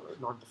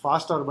 not the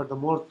faster, but the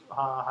more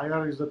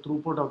higher is the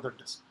throughput of the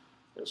disk.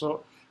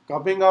 So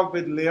coming up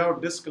with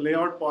disk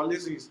layout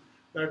policies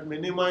that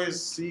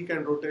minimize seek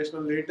and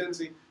rotational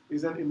latency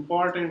is an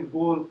important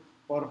goal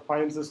for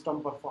file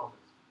system performance.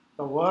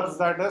 The worse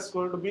that is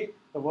going to be,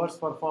 the worse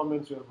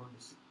performance you are going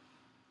to see.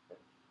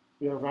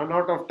 We have run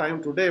out of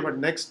time today, but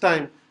next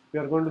time we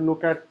are going to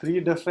look at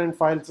 3 different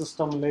file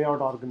system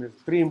layout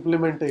organisms, 3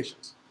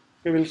 implementations.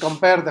 Okay, we'll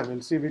compare them,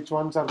 we'll see which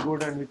ones are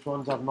good and which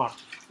ones are not.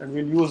 And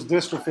we'll use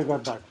this to figure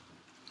that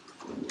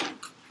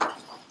out.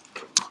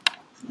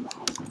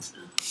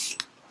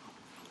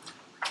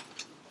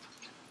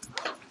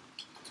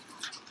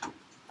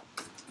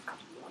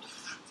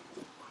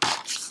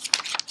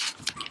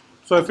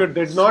 So if you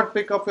did not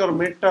pick up your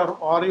midterm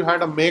or you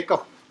had a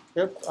makeup,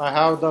 okay, I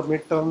have the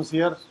midterms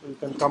here, so you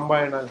can come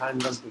by and I'll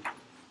hand them to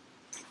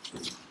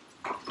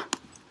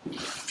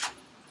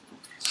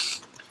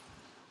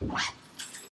you.